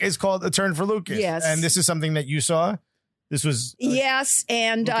this book is called A Turn for Lucas. Yes. And this is something that you saw. This was yes,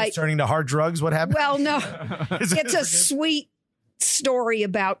 and Lucas turning to hard drugs. What happened? Well, no, it's a sweet story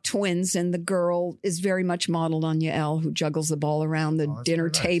about twins, and the girl is very much modeled on Yael, who juggles the ball around the dinner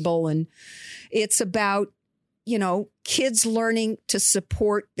table, and it's about kids learning to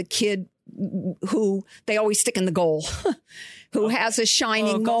support the kid who they always stick in the goal. Who has a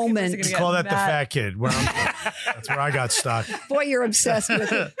shining moment. You call that the fat kid. That's where I got stuck. Boy, you're obsessed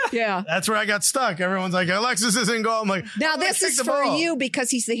with it. Yeah. That's where I got stuck. Everyone's like, Alexis is in goal. I'm like, now this is for you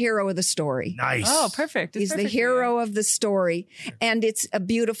because he's the hero of the story. Nice. Oh, perfect. He's the hero of the story. And it's a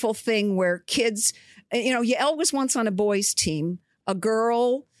beautiful thing where kids, Yael was once on a boys' team, a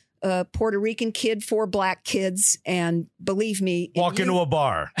girl, a Puerto Rican kid, 4 black kids, and believe me, walk into a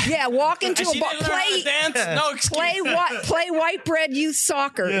bar. Yeah, walk into a bar. Play dance. No excuse. Play white bread youth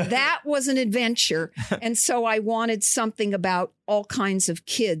soccer. Yeah. That was an adventure, and so I wanted something about all kinds of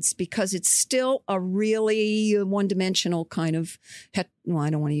kids because it's still a really one-dimensional kind of. Well,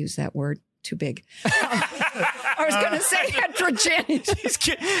 I don't want to use that word. Too big. I was going to say heterogeneity. He's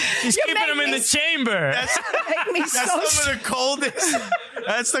keeping them in the chamber. That's some of the coldest.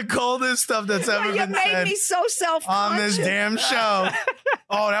 That's the coldest stuff that's ever been said. You made me so self-conscious on this damn show.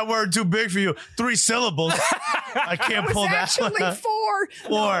 Oh, that word too big for you. 3 syllables. I can't pull that one. Actually 4.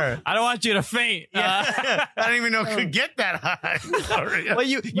 4. I don't want you to faint. I didn't even know it could get that high. Well,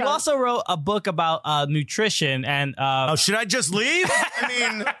 you also wrote a book about nutrition and. Should I just leave? I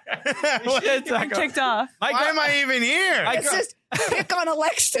mean. I'm kicked off. Why am I even here? It's just pick on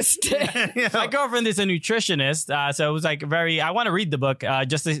Alexis today. My girlfriend is a nutritionist, so it was like I want to read the book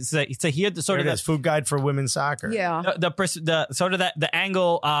just to hear the sort of the food guide for women's soccer. Yeah, the sort of the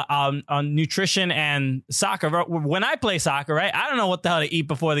angle on nutrition and soccer. When I play soccer, right, I don't know what the hell to eat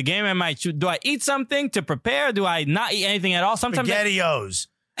before the game. Do I eat something to prepare? Do I not eat anything at all? Sometimes SpaghettiOs.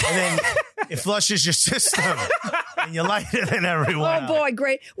 And then it flushes your system and you lighter than everyone. Oh, boy,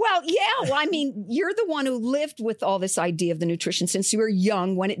 great. Well, yeah. I mean, you're the one who lived with all this idea of the nutrition since you were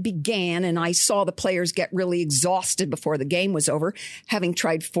young when it began. And I saw the players get really exhausted before the game was over, having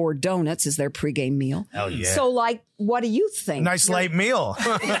tried 4 donuts as their pregame meal. Hell yeah. So, what do you think? Nice light meal.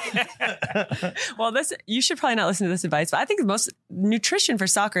 Well, you should probably not listen to this advice, but I think most nutrition for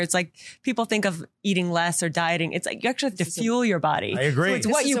soccer, it's like people think of eating less or dieting. It's like you actually have to fuel your body. I agree. So it's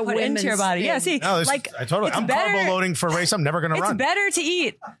what you put into your body. Yeah, see, I'm carbo loading for a race. I'm never going to run. It's better to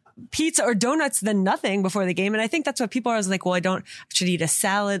eat pizza or donuts than nothing before the game. And I think that's what people are always like, well, I should eat a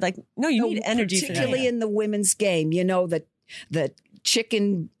salad. Like, no, you need energy for that. Particularly in the women's game, the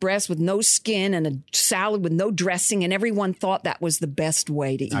chicken breast with no skin and a salad with no dressing, and everyone thought that was the best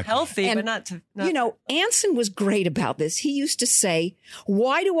way to eat. Healthy, but not to... Anson was great about this. He used to say,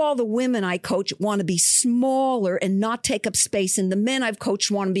 why do all the women I coach want to be smaller and not take up space, and the men I've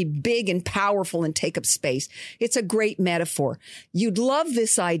coached want to be big and powerful and take up space? It's a great metaphor. You'd love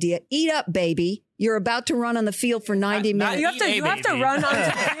this idea. Eat up, baby. You're about to run on the field for 90 minutes. You have to run onto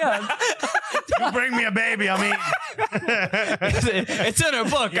the field. You bring me a baby, I mean. It's in her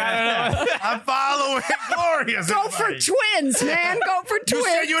book. Yeah. I don't know. I'm following Gloria's Go for twins, man. Go for twins. You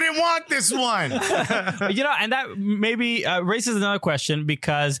said you didn't want this one. And that maybe raises another question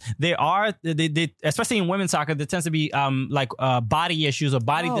because they especially in women's soccer, there tends to be body issues or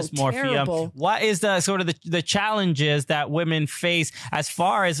body dysmorphia. Terrible. What is the sort of the challenges that women face as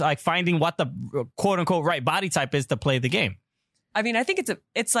far as like finding what the quote unquote right body type is to play the game? I mean, I think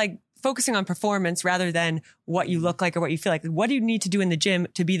it's like focusing on performance rather than what you look like or what you feel like. What do you need to do in the gym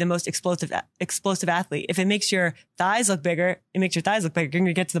to be the most explosive athlete? If it makes your thighs look bigger, you're going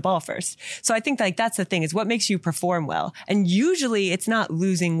to get to the ball first. So I think that's the thing, is what makes you perform well. And usually it's not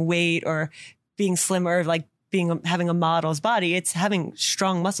losing weight or being slimmer or like having a model's body. It's having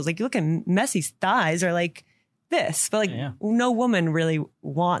strong muscles. Like you look at Messi's thighs are like this, but like no woman really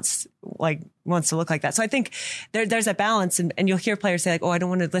wants to look like that. So I think there's a balance, and you'll hear players say like, oh, I don't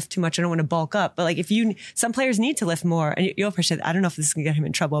want to lift too much. I don't want to bulk up. But like some players need to lift more, and you'll appreciate it. I don't know if this is going to get him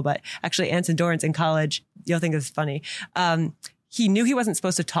in trouble, but actually Anson Dorrance in college, you'll think this is funny. He knew he wasn't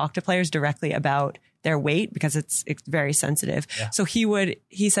supposed to talk to players directly about their weight because it's very sensitive. Yeah. So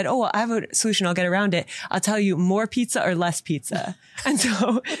he said, oh, well, I have a solution. I'll get around it. I'll tell you more pizza or less pizza. And so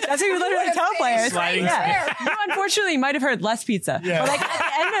that's what you literally tell players. You unfortunately might have heard less pizza. Yeah. But like at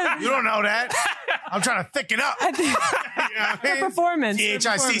the end of, you don't know that. I'm trying to thicken up. Performance.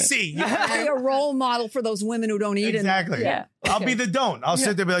 THICC. You have to be a role model for those women who don't eat. Exactly. I'll be the don't. I'll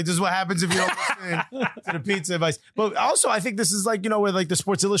sit there and be like, this is what happens if you don't listen to the pizza advice. But also, I think this is like, where like the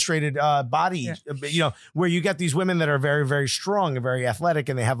Sports Illustrated body, where you get these women that are very, very strong and very athletic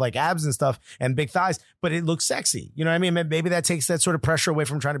and they have like abs and stuff and big thighs, but it looks sexy. You know what I mean? Maybe that takes that sort of pressure away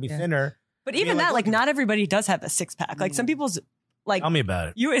from trying to be thinner. But even that, like not everybody does have a six pack. Like some people's like. Tell me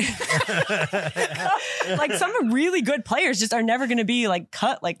about it. Like some really good players just are never going to be like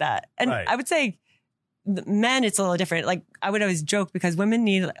cut like that. And I would say men, it's a little different. Like I would always joke because women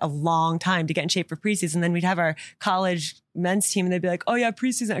need a long time to get in shape for preseason. Then we'd have our college men's team and they'd be like, oh yeah,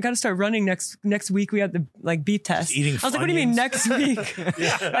 preseason, I got to start running next week. We have the like beat test. I was like, what do you mean next week?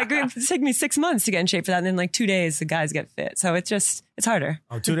 Like it's taking me 6 months to get in shape for that. And then like 2 days, the guys get fit. So it's harder.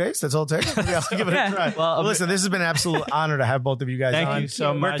 Oh, 2 days? That's all it takes? Yeah, I'll give it a try. Well, listen, this has been an absolute honor to have both of you guys on. Thank you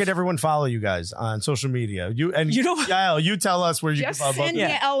so much. Where can everyone follow you guys on social media? Yael, you tell us where you can follow both of you.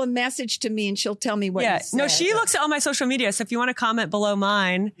 Just send Yael a message to me and she'll tell me what you said. No, she looks at all my social media. So if you want to comment below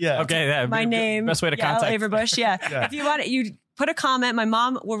mine. Yeah. Okay. My name. Best way to contact. Yael Averbuch. Yeah. If you want it, you put a comment. My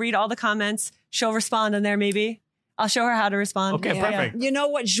mom will read all the comments. She'll respond on there maybe. I'll show her how to respond. Okay, perfect. You know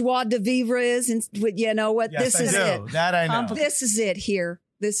what joie de vivre is? And you know what? Yes, this is it. That I know. This is it here.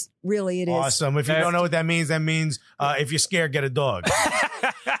 This really it is. Awesome. If you don't know what that means if you're scared, get a dog.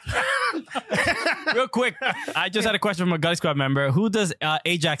 Real quick, I just had a question from a Gully Squad member. Who does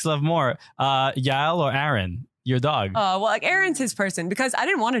Ajax love more, Yael or Aaron? Your dog. Oh, well, like Aaron's his person because I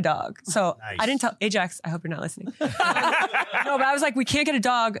didn't want a dog. So I didn't tell Ajax, I hope you're not listening. No, but I was like, we can't get a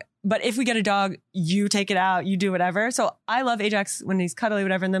dog. But if we get a dog, you take it out, you do whatever. So I love Ajax when he's cuddly,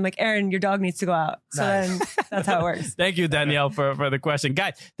 whatever. And then I'm like, Aaron, your dog needs to go out. So then that's how it works. Thank you, Danielle, for the question.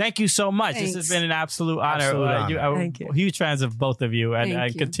 Guys, thank you so much. Thanks. This has been an absolute honor. Thank you. Huge fans of both of you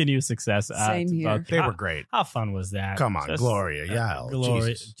and continued success. Same here. They were great. How fun was that? Come on, Gloria, Yael.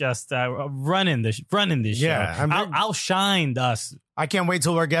 Gloria, just running this show. Yeah, outshined us. I can't wait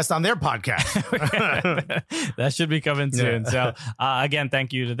till we're guests on their podcast. That should be coming soon. So again,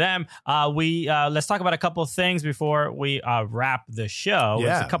 thank you to them. Let's talk about a couple of things before we wrap the show.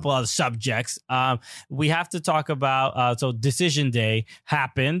 There's a couple other subjects. We have to talk about so Decision Day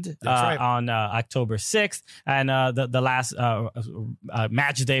happened on October 6th, and the last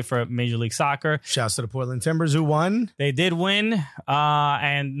match day for Major League Soccer. Shouts to the Portland Timbers who won. They did win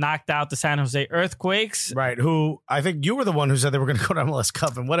and knocked out the San Jose Earthquakes. Right. Who I think you were the one who said they were going to go to MLS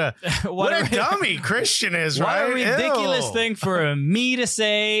Cup, and what a dummy Christian is, right? What a ridiculous thing for me to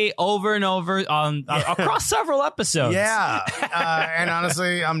say over and over on across several episodes. Yeah, and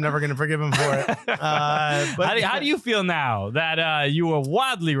honestly, I'm never going to forgive him for it. But how do you feel now that you were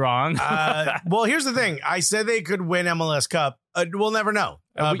wildly wrong? Well, here's the thing: I said they could win MLS Cup. We'll never know.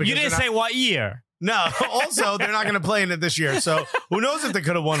 You didn't say what year. No. Also, they're not going to play in it this year, so who knows if they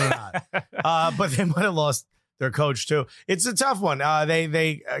could have won or not? But they might have lost their coach too. It's a tough one.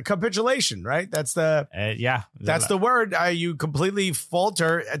 They capitulation, right? That's the That's the word. You completely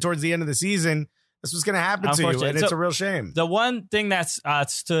falter towards the end of the season. This was going to happen to you, and it's a real shame. The one thing that's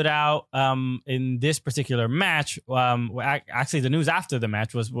stood out in this particular match, actually the news after the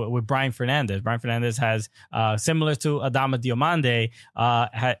match was with Brian Fernandez. Brian Fernandez has, similar to Adama Diomande,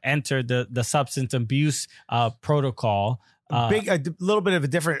 had entered the substance abuse protocol. A little bit of a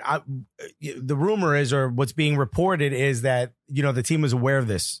different. The rumor is, or what's being reported is that the team was aware of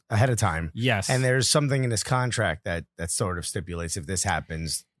this ahead of time. Yes, and there's something in his contract that sort of stipulates if this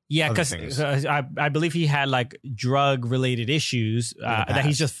happens. Yeah, because I believe he had like drug related issues that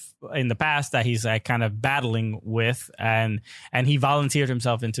he's just in the past that he's like kind of battling with, and he volunteered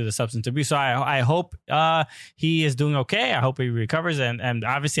himself into the substance abuse. So I hope he is doing okay. I hope he recovers, and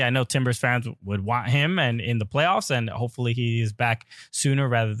obviously I know Timbers fans would want him and in the playoffs, and hopefully he is back sooner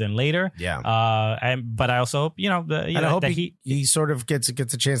rather than later. Yeah. But I also hope I hope he sort of gets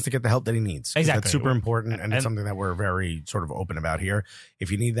a chance to get the help that he needs. Exactly, that's super important, and it's something that we're very sort of open about here.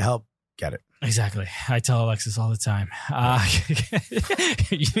 If you need the help, get it. Exactly. I tell Alexis all the time.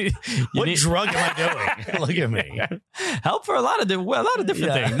 What drug am I doing? Look at me. Help for a lot of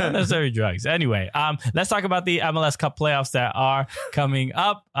different things, not necessarily drugs. Anyway, let's talk about the MLS Cup playoffs that are coming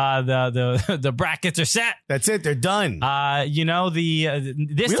up. The brackets are set. That's it. They're done. We also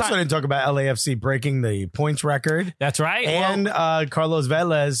didn't talk about LAFC breaking the points record. That's right. And Carlos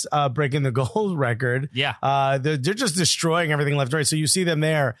Vélez breaking the goal record. Yeah. They're just destroying everything left and right. So you see them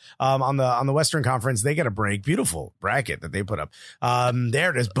there on the Western Conference. They get a break. Beautiful bracket that they put up.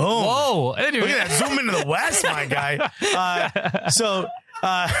 There it is. Boom. Whoa. Look at that. Zoom into the West, my guy.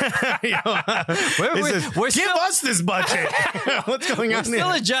 Give us this budget. What's going on? We're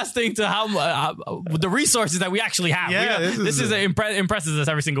still adjusting to how the resources that we actually have. Yeah, this impresses us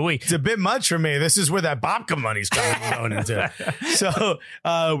every single week. It's a bit much for me. This is where that Babka money's going into. So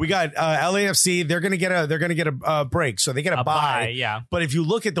we got LAFC. They're gonna get a break, so they get a bye. Yeah. But if you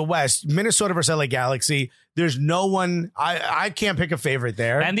look at the West, Minnesota versus LA Galaxy. There's no one. I can't pick a favorite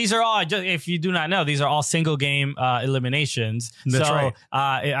there. And these are all, if you do not know, these are all single game eliminations. That's right.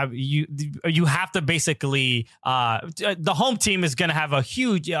 You have to basically the home team is going to have a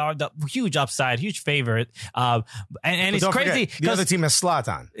huge upside, huge favorite. And it's crazy. The other team has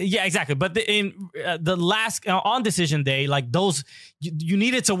Zlatan. Yeah, exactly. But in the last on decision day, like those, you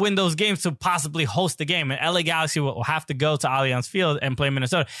needed to win those games to possibly host the game. And LA Galaxy will have to go to Allianz Field and play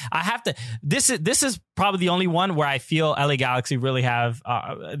Minnesota. This is probably the only one where I feel LA Galaxy really have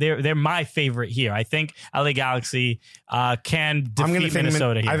they're my favorite here. I think LA Galaxy can defeat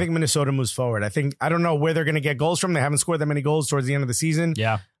Minnesota here. I think Minnesota moves forward. I don't know where they're going to get goals from. They haven't scored that many goals towards the end of the season.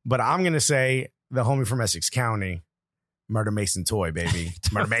 Yeah. But I'm going to say the homie from Essex County, Murder Mason Toy, baby.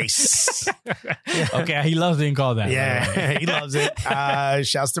 Murder Mace. Okay, he loves being called that. Yeah, he loves it.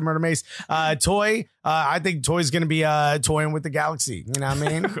 Shouts to Murder Mace. Toy, I think Toy's going to be toying with the Galaxy. You know what I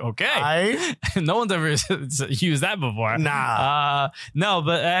mean? Okay. No one's ever used that before. Nah. No,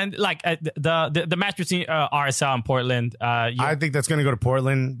 but and like the match between RSL and Portland. I think that's going to go to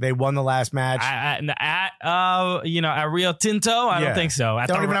Portland. They won the last match. At Rio Tinto, I don't think so.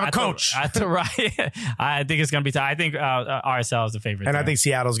 Don't even have a coach. At the right. I think it's going to be tough. I think RSL is the favorite. And I think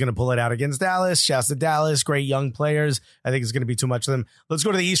Seattle's going to pull it out against Dallas. Shouts to Dallas. Great young players. I think it's going to be too much of them. Let's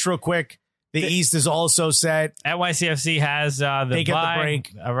go to the East real quick. The East is also set. NYCFC has they get the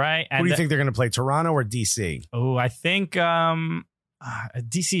break. All right. Who do you think they're going to play? Toronto or DC? Oh, I think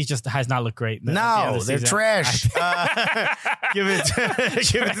DC just has not looked great. No, they're trash. Give it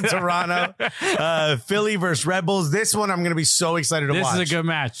to Toronto. Philly versus Red Bulls. This one I'm going to be so excited to watch. This is a good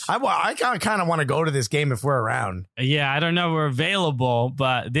match. I kind of want to go to this game if we're around. Yeah, I don't know if we're available,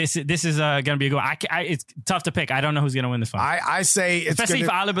 but this is going to be a good one. It's tough to pick. I don't know who's going to win this one. I say it's especially if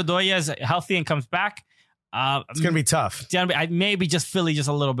Ale Bedoya is healthy and comes back. It's going to be tough. Maybe just Philly just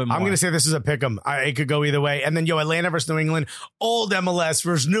a little bit more. I'm going to say this is a pick 'em. It could go either way. And then, Atlanta versus New England. Old MLS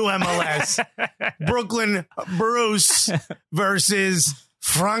versus new MLS. Brooklyn Bruce versus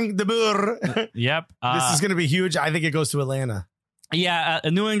Frank de Boer. Yep. This is going to be huge. I think it goes to Atlanta. Yeah,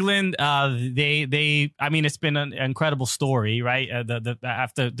 New England. They. I mean, it's been an incredible story, right?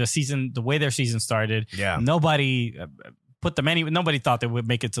 After the season, the way their season started. Yeah. Nobody nobody thought they would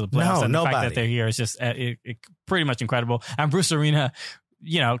make it to the playoffs. No, and nobody. The fact that they're here is just pretty much incredible. And Bruce Arena,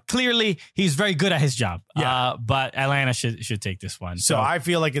 clearly he's very good at his job. Yeah. But Atlanta should take this one. So I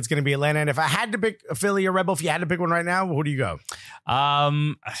feel like it's going to be Atlanta. And if I had to pick a Philly or Red Bull, if you had to pick one right now, who do you go?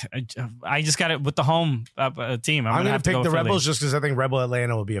 I just got it with the home team. I'm going to pick go the Philly. Red Bulls just because I think Red Bull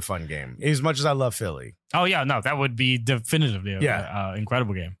Atlanta will be a fun game. As much as I love Philly. Oh, yeah. No, that would be definitively an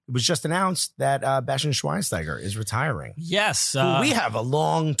incredible game. It was just announced that Bastian Schweinsteiger is retiring. Yes. Who we have a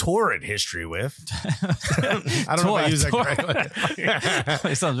long, torrid history with. I don't know if I use that correctly.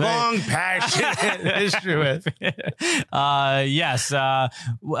 Long, passionate history with. Yes.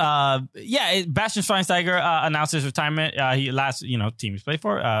 Bastian Schweinsteiger announced his retirement. He last, team he's played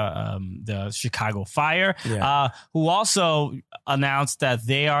for, the Chicago Fire, who also announced that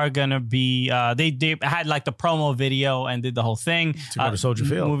they are going to be, they had like the promo video and did the whole thing. To go to Soldier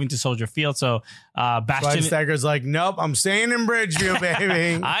Field. Moving to Soldier Field. So Bastian Schweinsteiger's like, nope, I'm staying in Bridgeview,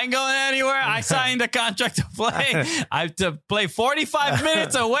 baby. I ain't going anywhere. I signed a contract to play. I have to play 45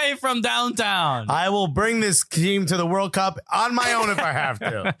 minutes away from downtown. I will bring this team to the World Cup on my own if I have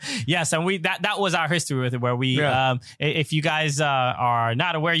to. Yes, and that was our history with it, where we, if you guys are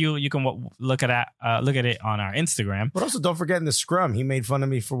not aware, you can look at it on our Instagram. But also, don't forget in the scrum, he made fun of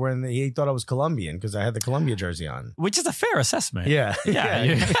me for wearing he thought I was Colombian because I had the Colombia jersey on, which is a fair assessment. Yeah.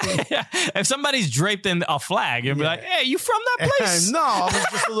 If somebody's draped in a flag, you'll be like, "Hey, you from that place?" No, I was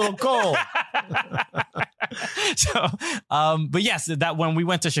just a little cold. But yes, that when we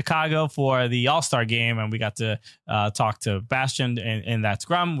went to Chicago for the All-Star game and we got to talk to Bastian in that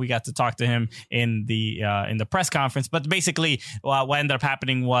scrum, we got to talk to him in the press conference. But basically, what ended up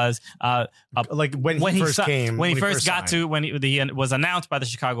happening was like when he first was announced by the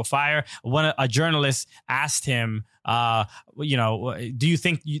Chicago Fire, a journalist asked him, do you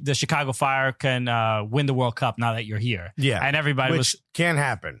think the Chicago Fire can win the World Cup now that you're here? Yeah. And everybody Which can't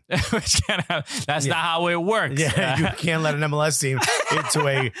happen. That's not how it works. Yeah, you can't let an MLS team into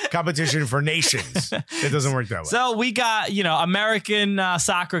a competition for nations. It doesn't work that way. So we got, American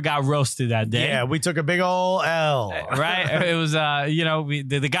soccer got roasted that day. Yeah, we took a big old L. Right? It was,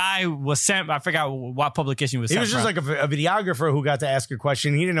 the guy was sent, I forgot what publication he was sent He was just from. like a videographer who got to ask a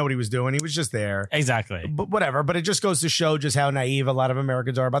question. He didn't know what he was doing. He was just there. Exactly. But whatever. But it just goes to show just how naive a lot of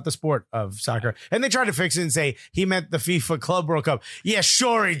Americans are about the sport of soccer. And they try to fix it and say he meant the FIFA Club World Cup. Yeah,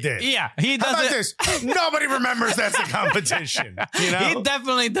 sure he did. Yeah, he does. How about this? Nobody remembers that's a competition. He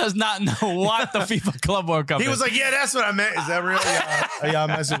definitely does not know what the FIFA Club World Cup is. He was like, yeah, that's what I meant. Is that real? Yeah, y'all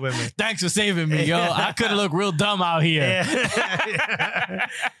messing with me. Thanks for saving me, yo. I could have looked real dumb out here. Yeah.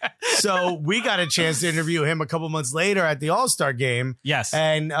 So we got a chance to interview him a couple months later at the All-Star game. Yes.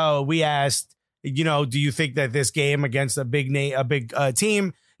 And we asked, do you think that this game against a big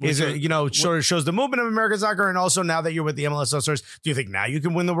team sort of shows the movement of American soccer? And also now that you're with the MLS All-Stars, do you think now you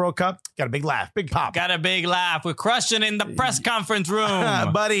can win the World Cup? Got a big laugh, big pop. Got a big laugh. We're crushing in the press conference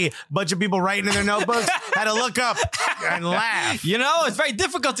room. Buddy, bunch of people writing in their notebooks had to look up and laugh. It's very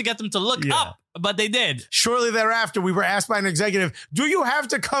difficult to get them to look up. But they did. Shortly thereafter, we were asked by an executive, do you have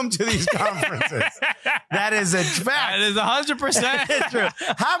to come to these conferences? That is a fact. That is 100% true.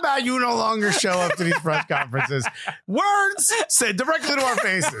 How about you no longer show up to these press conferences? Words said directly to our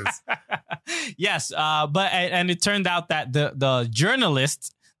faces. Yes, but it turned out that the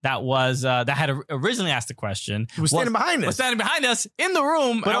journalist that had originally asked the question was standing behind us in the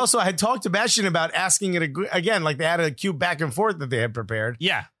room. But also I had talked to Bastian about asking it again, like they had a cute back and forth that they had prepared.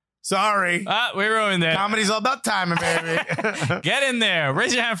 Yeah. Sorry. We ruined it. Comedy's all about timing, baby. Get in there.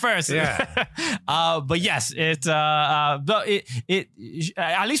 Raise your hand first. Yeah. But yes, at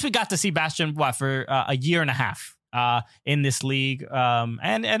least we got to see Bastian for a year and a half in this league.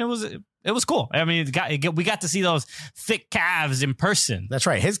 And it was cool. I mean, we got to see those thick calves in person. That's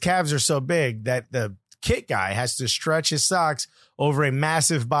right. His calves are so big that the kit guy has to stretch his socks over a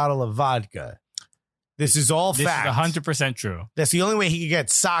massive bottle of vodka. This is all fact. This is 100% true. That's the only way he could get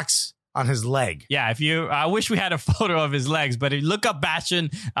socks on his leg. Yeah, I wish we had a photo of his legs, but if you look up Bastian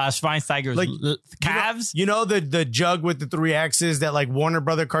Schweinsteiger's calves. The jug with the 3 X's that like Warner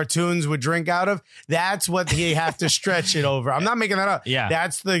Brother cartoons would drink out of? That's what he have to stretch it over. I'm not making that up. Yeah.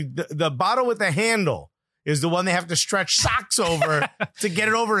 That's the bottle with the handle is the one they have to stretch socks over to get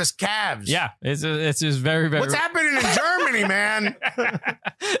it over his calves. Yeah, it's just very, very... What's happening in Germany, man?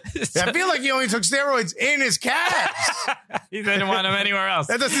 I feel like he only took steroids in his calves. He didn't want them anywhere else.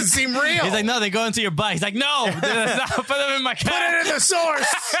 That doesn't seem real. He's like, no, they go into your butt. He's like, no, put them in my calves. Put it in the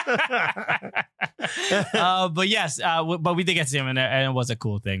source. But yes, but we did get to see him, and it was a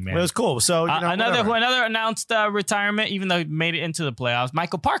cool thing, man. It was cool. So another announced retirement, even though he made it into the playoffs.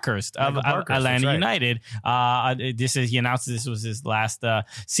 Michael Parkhurst of Atlanta United. He announced this was his last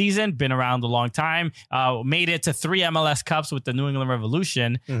season. Been around a long time. Made it to 3 MLS Cups with the New England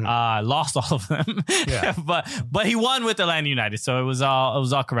Revolution. Lost all of them. Yeah. but he won with Atlanta United, so it was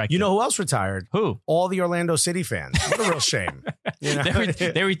all correct. You know who else retired? Who? All the Orlando City fans. What a real shame.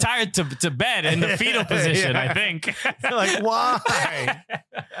 They retired to bed in the fetal position. I think. Like, why?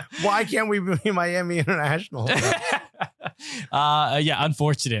 Why can't we be Miami International?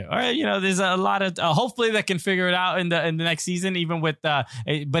 Unfortunate. All right, there's a lot of hopefully they can figure it out in the next season, even with but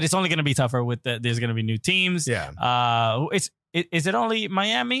it's only going to be tougher with there's going to be new teams. Yeah. Is it only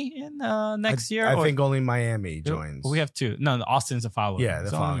Miami in next year? I think only Miami joins. We have 2. No, Austin's a following. Yeah,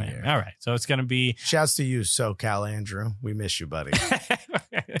 the following year. All right, so it's going to be. Shouts to you, SoCal Andrew. We miss you, buddy.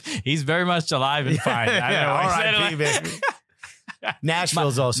 He's very much alive and fine. R.I.P. baby.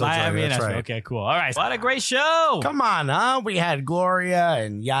 Nashville's also Miami, joining. That's Nashville. right. Okay, cool. All right. What a great show. Come on, huh? We had Gloria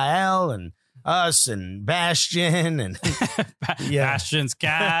and Yael and us and Bastian and Bastian's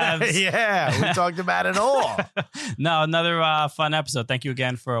calves. Yeah, we talked about it all. No, another fun episode. Thank you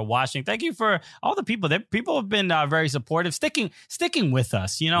again for watching. Thank you for all the people. People have been very supportive, sticking with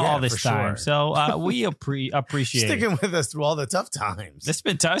us, all this time. Sure. So we appreciate sticking with us through all the tough times. It's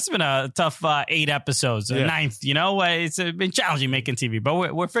been tough. It's been a tough 8 episodes, 9th. It's been challenging making TV,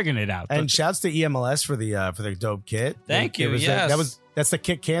 but we're figuring it out. And shouts to EMLS for the dope kit. Thank you. Yes, that's the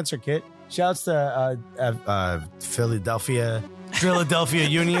Kick Cancer kit. Shouts to Philadelphia Philadelphia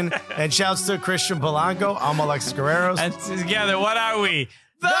Union. And shouts to Christian Polanco. I'm Alexis Guerreros. And together, what are we?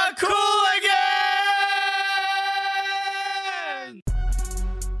 The Cooligans!